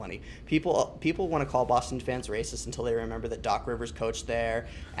 it's so funny. People want to call Boston fans racist until they remember that Doc Rivers coached there,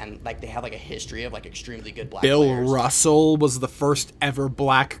 and like they have like a history of like extremely good black Bill players. Russell was the first ever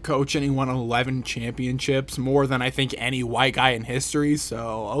black coach, and he won 11 championships, more than I think any white guy in history.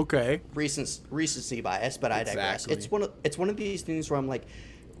 So okay, recency bias, but I digress. Exactly. It's one of these things where I'm like,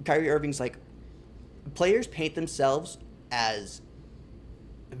 Kyrie Irving's like, players paint themselves as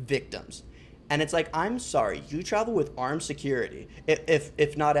victims. And it's like, I'm sorry, you travel with armed security,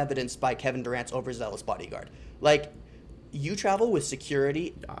 if not evidenced by Kevin Durant's overzealous bodyguard. Like, you travel with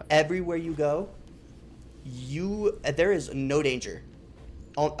security everywhere you go. There is no danger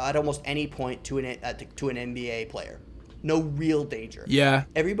at almost any point to an NBA player. No real danger. Yeah.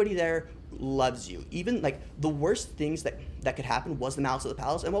 Everybody there loves you. Even like the worst things that could happen was the Malice of the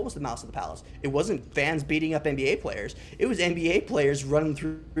Palace. And what was the Malice of the Palace? It wasn't fans beating up NBA players. It was NBA players running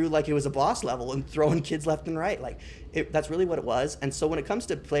through like it was a boss level and throwing kids left and right. Like that's really what it was. And so when it comes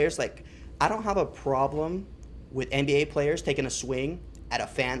to players, like I don't have a problem with NBA players taking a swing at a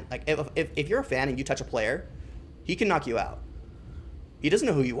fan. Like if you're a fan and you touch a player, he can knock you out. He doesn't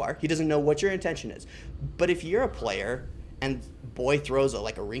know who you are. He doesn't know what your intention is. But if you're a player and boy throws a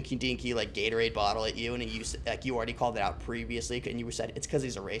rinky-dinky like Gatorade bottle at you, and you already called it out previously, and you said it's because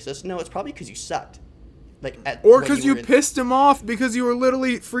he's a racist. No, it's probably because you sucked. Or because you pissed him off because you were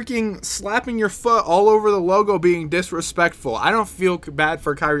literally freaking slapping your foot all over the logo, being disrespectful. I don't feel bad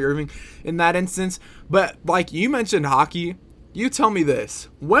for Kyrie Irving in that instance, but like you mentioned hockey. You tell me this.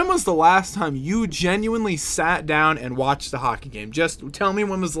 When was the last time you genuinely sat down and watched a hockey game? Just tell me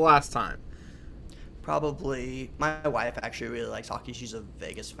when was the last time. Probably, my wife actually really likes hockey. She's a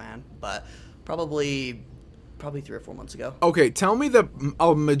Vegas fan, but probably 3 or 4 months ago. Okay, tell me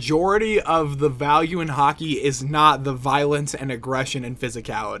a majority of the value in hockey is not the violence and aggression and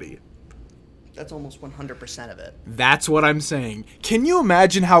physicality. That's almost 100% of it. That's what I'm saying. Can you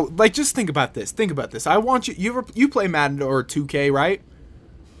imagine how, like, just think about this. I want you play Madden or 2K, right?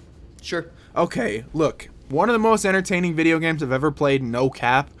 Sure. Okay, look. One of the most entertaining video games I've ever played, no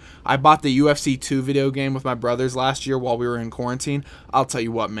cap. I bought the UFC 2 video game with my brothers last year while we were in quarantine. I'll tell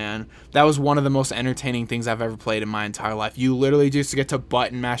you what, man. That was one of the most entertaining things I've ever played in my entire life. You literally just get to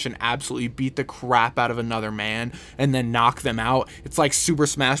button mash and absolutely beat the crap out of another man and then knock them out. It's like Super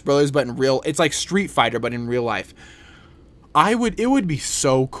Smash Brothers, but it's like Street Fighter, but in real life. It would be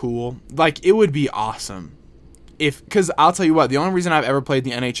so cool. Like, it would be awesome. Because I'll tell you what, the only reason I've ever played the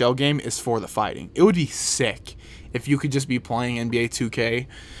NHL game is for the fighting. It would be sick if you could just be playing NBA 2K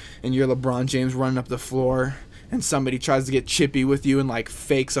and you're LeBron James running up the floor and somebody tries to get chippy with you and like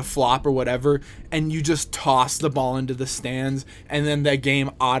fakes a flop or whatever, and you just toss the ball into the stands, and then the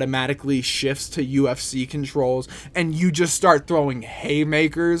game automatically shifts to UFC controls and you just start throwing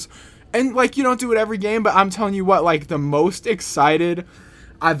haymakers. And like, you don't do it every game, but I'm telling you what, like the most excited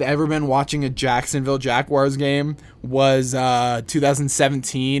I've ever been watching a Jacksonville Jaguars game was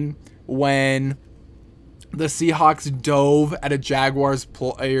 2017 when the Seahawks dove at a Jaguars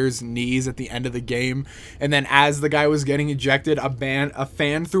player's knees at the end of the game, and then as the guy was getting ejected, a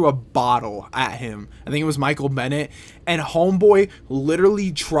fan threw a bottle at him. I think it was Michael Bennett, and homeboy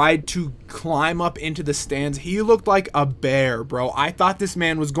literally tried to climb up into the stands. He looked like a bear, bro. I thought this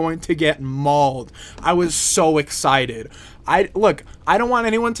man was going to get mauled. I was so excited. I don't want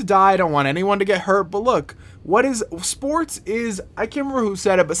anyone to die. I don't want anyone to get hurt, but look, sports is, I can't remember who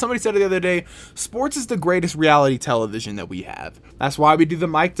said it, but somebody said it the other day, sports is the greatest reality television that we have. That's why we do the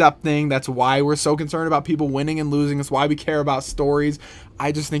mic'd up thing. That's why we're so concerned about people winning and losing. That's why we care about stories.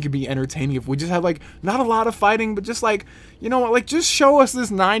 I just think it'd be entertaining if we just had, like, not a lot of fighting, but just, like, you know what, like, just show us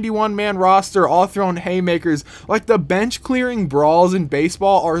this 91-man roster all throwing haymakers. Like, the bench clearing brawls in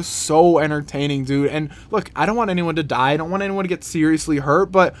baseball are so entertaining, dude. And look, I don't want anyone to die. I don't want anyone to get seriously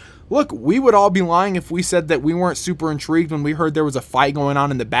hurt, but look, we would all be lying if we said that we weren't super intrigued when we heard there was a fight going on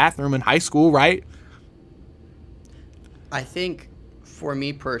in the bathroom in high school, right? I think, for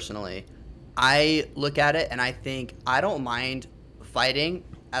me personally, I look at it and I think I don't mind fighting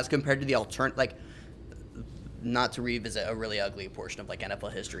as compared to the alternative, like, not to revisit a really ugly portion of, like,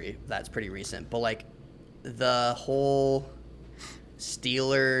 NFL history that's pretty recent, but, like, the whole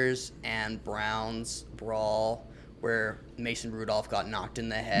Steelers and Browns brawl where Mason Rudolph got knocked in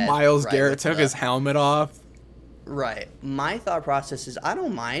the head. Myles Garrett took his helmet off. Right. My thought process is I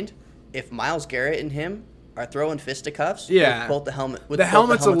don't mind if Myles Garrett and him are throwing fisticuffs. Yeah. With both the helmet. With the both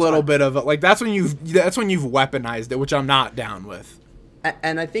helmet's a little on. bit of like that's when you've weaponized it, which I'm not down with.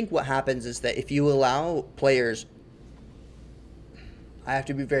 And I think what happens is that if you allow players, I have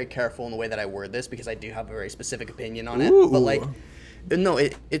to be very careful in the way that I word this because I do have a very specific opinion on it. But like, no,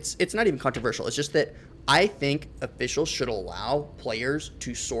 it's not even controversial. It's just that I think officials should allow players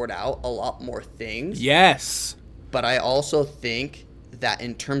to sort out a lot more things. Yes. But I also think that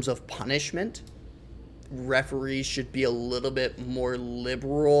in terms of punishment, referees should be a little bit more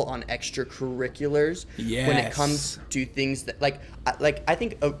liberal on extracurriculars when it comes to things that I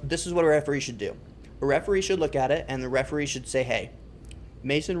think this is what a referee should do. A referee should look at it and the referee should say, hey,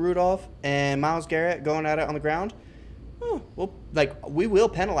 Mason Rudolph and Myles Garrett going at it on the ground, well, like, we will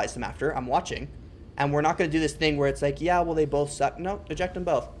penalize them after. I'm watching. And we're not going to do this thing where it's like, yeah, well, they both suck. No, eject them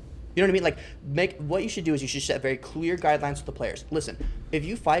both. You know what I mean? Like, what you should do is you should set very clear guidelines with the players. Listen, if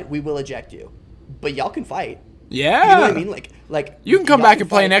you fight, we will eject you. But y'all can fight. Yeah. You know what I mean? Like you can come back and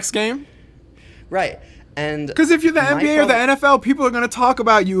play next game. Right. And because if you're the NBA or the NFL, people are going to talk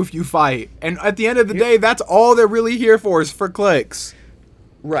about you if you fight. And at the end of the day, that's all they're really here for is for clicks.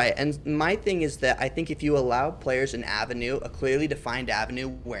 Right. And my thing is that I think if you allow players an avenue, a clearly defined avenue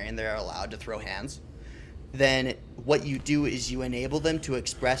wherein they're allowed to throw hands, then what you do is you enable them to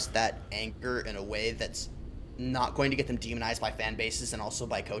express that anger in a way that's not going to get them demonized by fan bases and also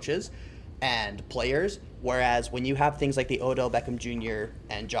by coaches and players. Whereas when you have things like the Odell Beckham Jr.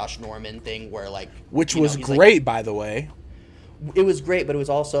 and Josh Norman thing where, like... Which was great, by the way. It was great, but it was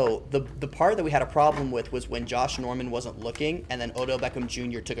also... The part that we had a problem with was when Josh Norman wasn't looking and then Odell Beckham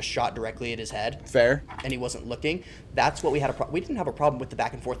Jr. took a shot directly at his head. Fair. And he wasn't looking. That's what we had a problem... We didn't have a problem with the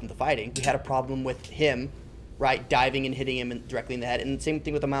back and forth and the fighting. We had a problem with him, right, diving and hitting him directly in the head. And the same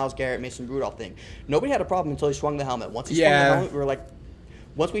thing with the Myles Garrett, Mason Rudolph thing. Nobody had a problem until he swung the helmet. Once he swung the helmet, we were like...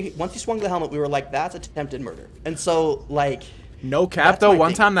 Once he swung the helmet, we were like, that's attempted murder. And so, like... No cap, though.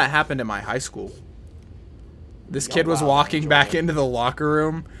 One time that happened in my high school. This kid was walking back into the locker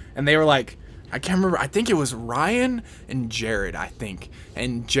room, and they were like... I can't remember. I think it was Ryan and Jared, I think.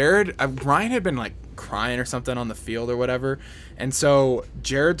 And Jared... Ryan had been, like, crying or something on the field or whatever. And so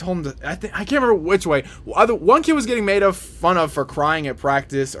Jared told him to... I can't remember which way. One kid was getting made fun of for crying at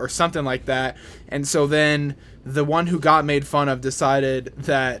practice or something like that. And so then... The one who got made fun of decided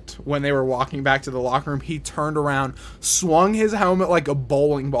that when they were walking back to the locker room, he turned around, swung his helmet like a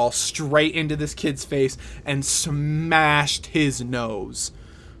bowling ball straight into this kid's face, and smashed his nose.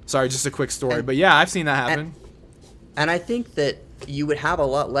 Sorry, just a quick story. But yeah, I've seen that happen. And I think that you would have a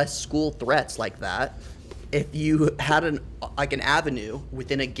lot less school threats like that if you had an avenue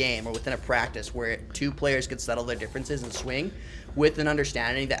within a game or within a practice where two players could settle their differences and swing with an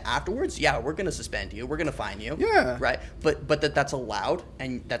understanding that afterwards, yeah, we're going to suspend you, we're going to fine you. Yeah. Right? But that's allowed,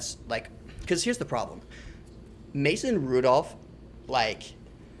 and that's like, because here's the problem. Mason Rudolph, like,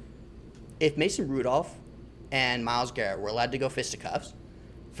 if Mason Rudolph and Myles Garrett were allowed to go fisticuffs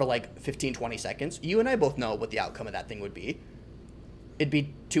for like 15, 20 seconds, you and I both know what the outcome of that thing would be. It'd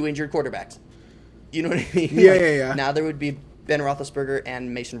be two injured quarterbacks. You know what I mean? Yeah. Now there would be Ben Roethlisberger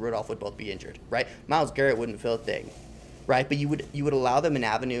and Mason Rudolph would both be injured, right? Myles Garrett wouldn't feel a thing, right? But you would allow them an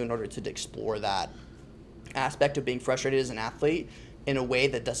avenue in order to explore that aspect of being frustrated as an athlete in a way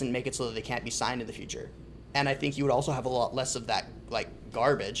that doesn't make it so that they can't be signed in the future. And I think you would also have a lot less of that, like,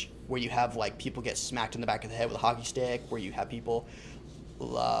 garbage where you have, like, people get smacked in the back of the head with a hockey stick, where you have people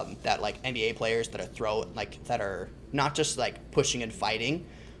that, like, NBA players that are not just, like, pushing and fighting,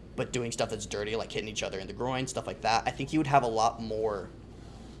 but doing stuff that's dirty, like hitting each other in the groin, stuff like that. I think you would have a lot more...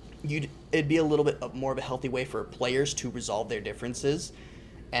 It'd be a little bit more of a healthy way for players to resolve their differences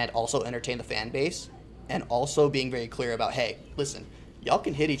and also entertain the fan base, and also being very clear about, hey, listen, y'all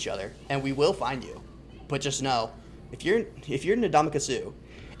can hit each other, and we will find you. But just know, if you're Ndamukong Suh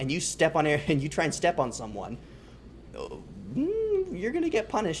and you step on air and you try and step on someone, you're you're going to get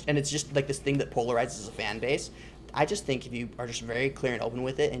punished. And it's just like this thing that polarizes a fan base. I just think if you are just very clear and open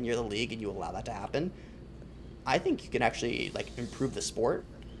with it and you're the league and you allow that to happen, I think you can actually like improve the sport.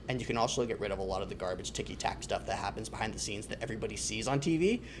 And you can also get rid of a lot of the garbage ticky-tack stuff that happens behind the scenes that everybody sees on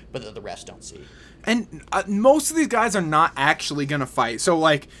TV, but that the rest don't see. And most of these guys are not actually going to fight. So,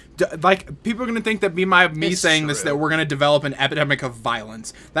 like people are going to think that me saying this, that we're going to develop an epidemic of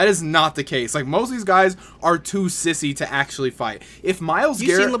violence. That is not the case. Like, most of these guys are too sissy to actually fight. If Myles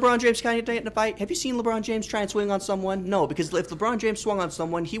Garrett... Have you seen LeBron James kind of get in a fight? Have you seen LeBron James try and swing on someone? No, because if LeBron James swung on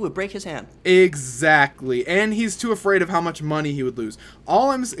someone, he would break his hand. Exactly. And he's too afraid of how much money he would lose. All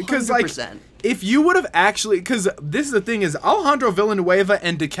I'm... Because, like... If you would have actually, because this is the thing is Alejandro Villanueva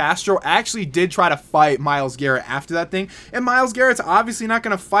and De Castro actually did try to fight Myles Garrett after that thing, and Myles Garrett's obviously not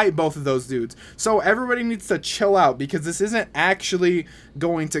going to fight both of those dudes. So everybody needs to chill out because this isn't actually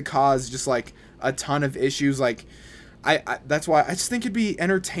going to cause just like a ton of issues. Like I that's why I just think it'd be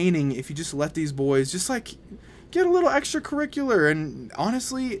entertaining if you just let these boys just like get a little extracurricular, and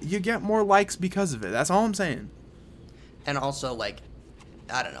honestly, you get more likes because of it. That's all I'm saying. And also, like,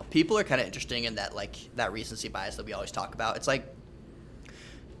 I don't know. People are kind of interesting in that, like, that recency bias that we always talk about. It's like,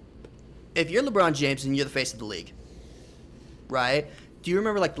 if you're LeBron James and you're the face of the league, right? Do you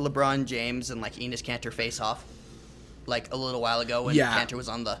remember, like, the LeBron James and, like, Enes Kanter face-off, like, a little while ago when Kanter was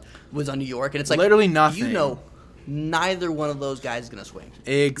on New York? And it's like, literally nothing. You know, neither one of those guys is going to swing.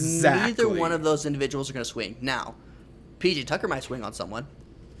 Exactly. Neither one of those individuals are going to swing. Now, PJ Tucker might swing on someone.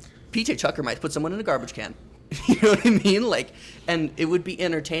 PJ Tucker might put someone in a garbage can. You know what I mean? Like, and it would be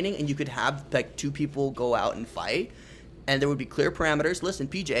entertaining, and you could have like two people go out and fight, and there would be clear parameters. Listen,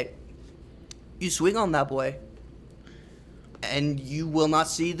 PJ, you swing on that boy, and you will not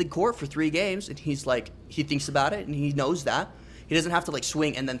see the court for 3 games. And he's like, he thinks about it, and he knows that he doesn't have to like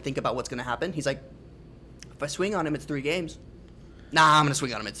swing and then think about what's going to happen. He's like, if I swing on him, it's 3 games. Nah, I'm going to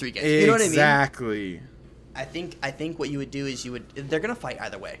swing on him. It's 3 games. You know what I mean? Exactly. I think what you would do is they're going to fight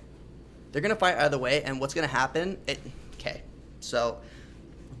either way. They're going to fight either way, and what's going to happen... Okay, so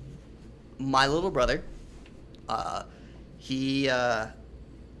my little brother, he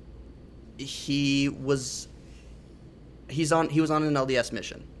was on an LDS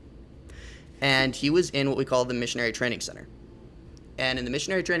mission, and he was in what we call the Missionary Training Center. And in the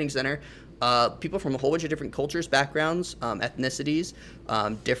Missionary Training Center, people from a whole bunch of different cultures, backgrounds, ethnicities,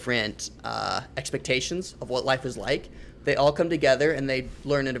 different expectations of what life is like, they all come together and they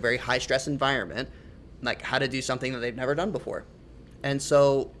learn in a very high-stress environment, like how to do something that they've never done before. And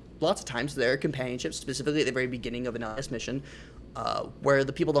so lots of times there are companionships, specifically at the very beginning of an LDS mission, where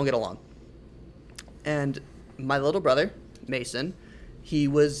the people don't get along. And my little brother, Mason, he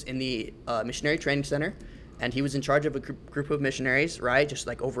was in the Missionary Training Center, and he was in charge of a group of missionaries, right, just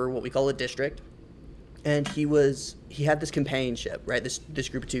like over what we call a district. And he had this companionship, right, this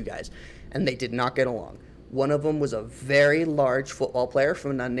group of 2 guys, and they did not get along. One of them was a very large football player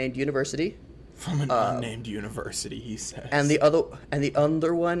from an unnamed university. From an unnamed university, he says. And the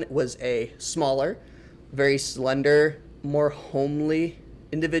other one was a smaller, very slender, more homely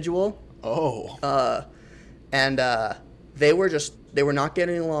individual. Oh. They were not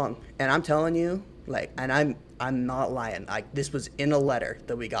getting along. And I'm telling you, like, and I'm not lying. Like, this was in a letter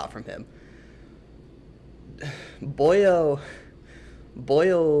that we got from him. Boyo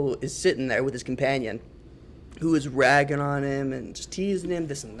is sitting there with his companion, who is ragging on him and just teasing him,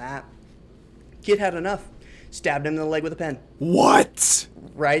 this and that. Kid had enough. Stabbed him in the leg with a pen. What?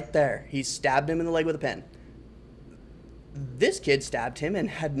 Right there. He stabbed him in the leg with a pen. This kid stabbed him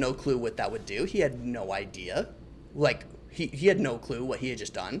and had no clue what that would do. He had no idea. Like, he had no clue what he had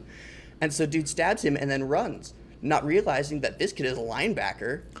just done. And so dude stabs him and then runs, not realizing that this kid is a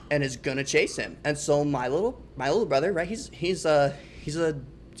linebacker and is gonna chase him. And so my little brother, right? He's a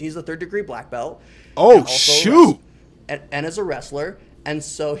 3rd-degree black belt. Oh shoot! And as a wrestler, and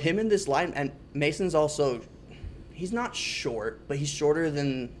so him in this line, and Mason's also, he's not short, but he's shorter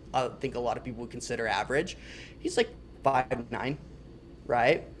than I think a lot of people would consider average. He's like 5'9",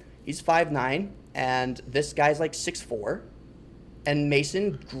 right? He's 5'9", and this guy's like 6'4", and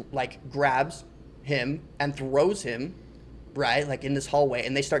Mason grabs him and throws him, right, like in this hallway,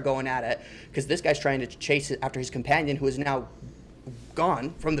 and they start going at it because this guy's trying to chase it after his companion, who is now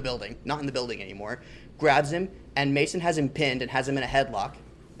gone from the building, not in the building anymore, grabs him, and Mason has him pinned and has him in a headlock,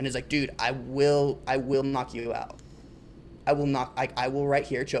 and is like, dude, I will knock you out. I will right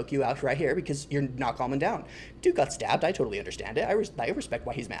here choke you out right here because you're not calming down. Dude got stabbed. I totally understand it. I respect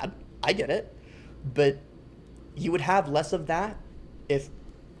why he's mad. I get it. But you would have less of that if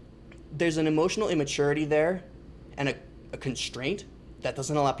there's an emotional immaturity there and a constraint that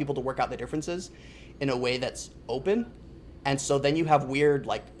doesn't allow people to work out the differences in a way that's open And so then you have weird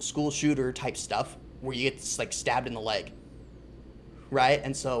like school shooter type stuff where you get like stabbed in the leg, right?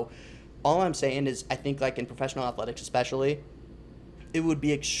 And so all I'm saying is I think like in professional athletics especially, it would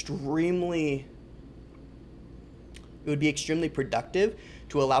be extremely productive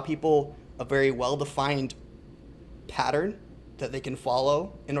to allow people a very well-defined pattern that they can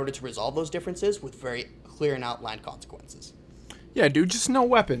follow in order to resolve those differences with very clear and outlined consequences. Yeah, dude, just no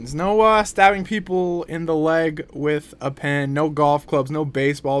weapons. No stabbing people in the leg with a pen, no golf clubs, no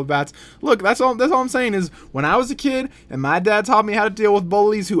baseball bats. Look, that's all I'm saying is when I was a kid and my dad taught me how to deal with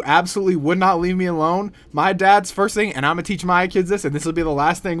bullies who absolutely would not leave me alone, my dad's first thing, and I'm going to teach my kids this, and this will be the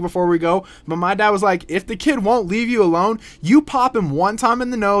last thing before we go, but my dad was like, if the kid won't leave you alone, you pop him one time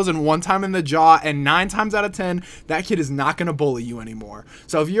in the nose and one time in the jaw, and 9 times out of 10, that kid is not going to bully you anymore.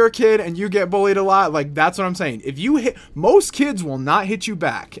 So if you're a kid and you get bullied a lot, like that's what I'm saying. If you hit, most kids will not hit you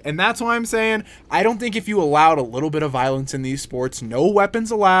back, and that's why I'm saying I don't think if you allowed a little bit of violence in these sports, no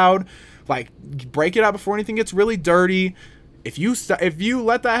weapons allowed, like break it out before anything gets really dirty. If you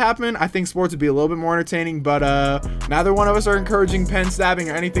let that happen, I think sports would be a little bit more entertaining. But neither one of us are encouraging pen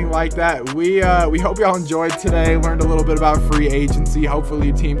stabbing or anything like that. We hope y'all enjoyed today, learned a little bit about free agency. Hopefully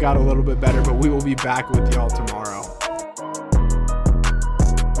your team got a little bit better, but we will be back with y'all tomorrow.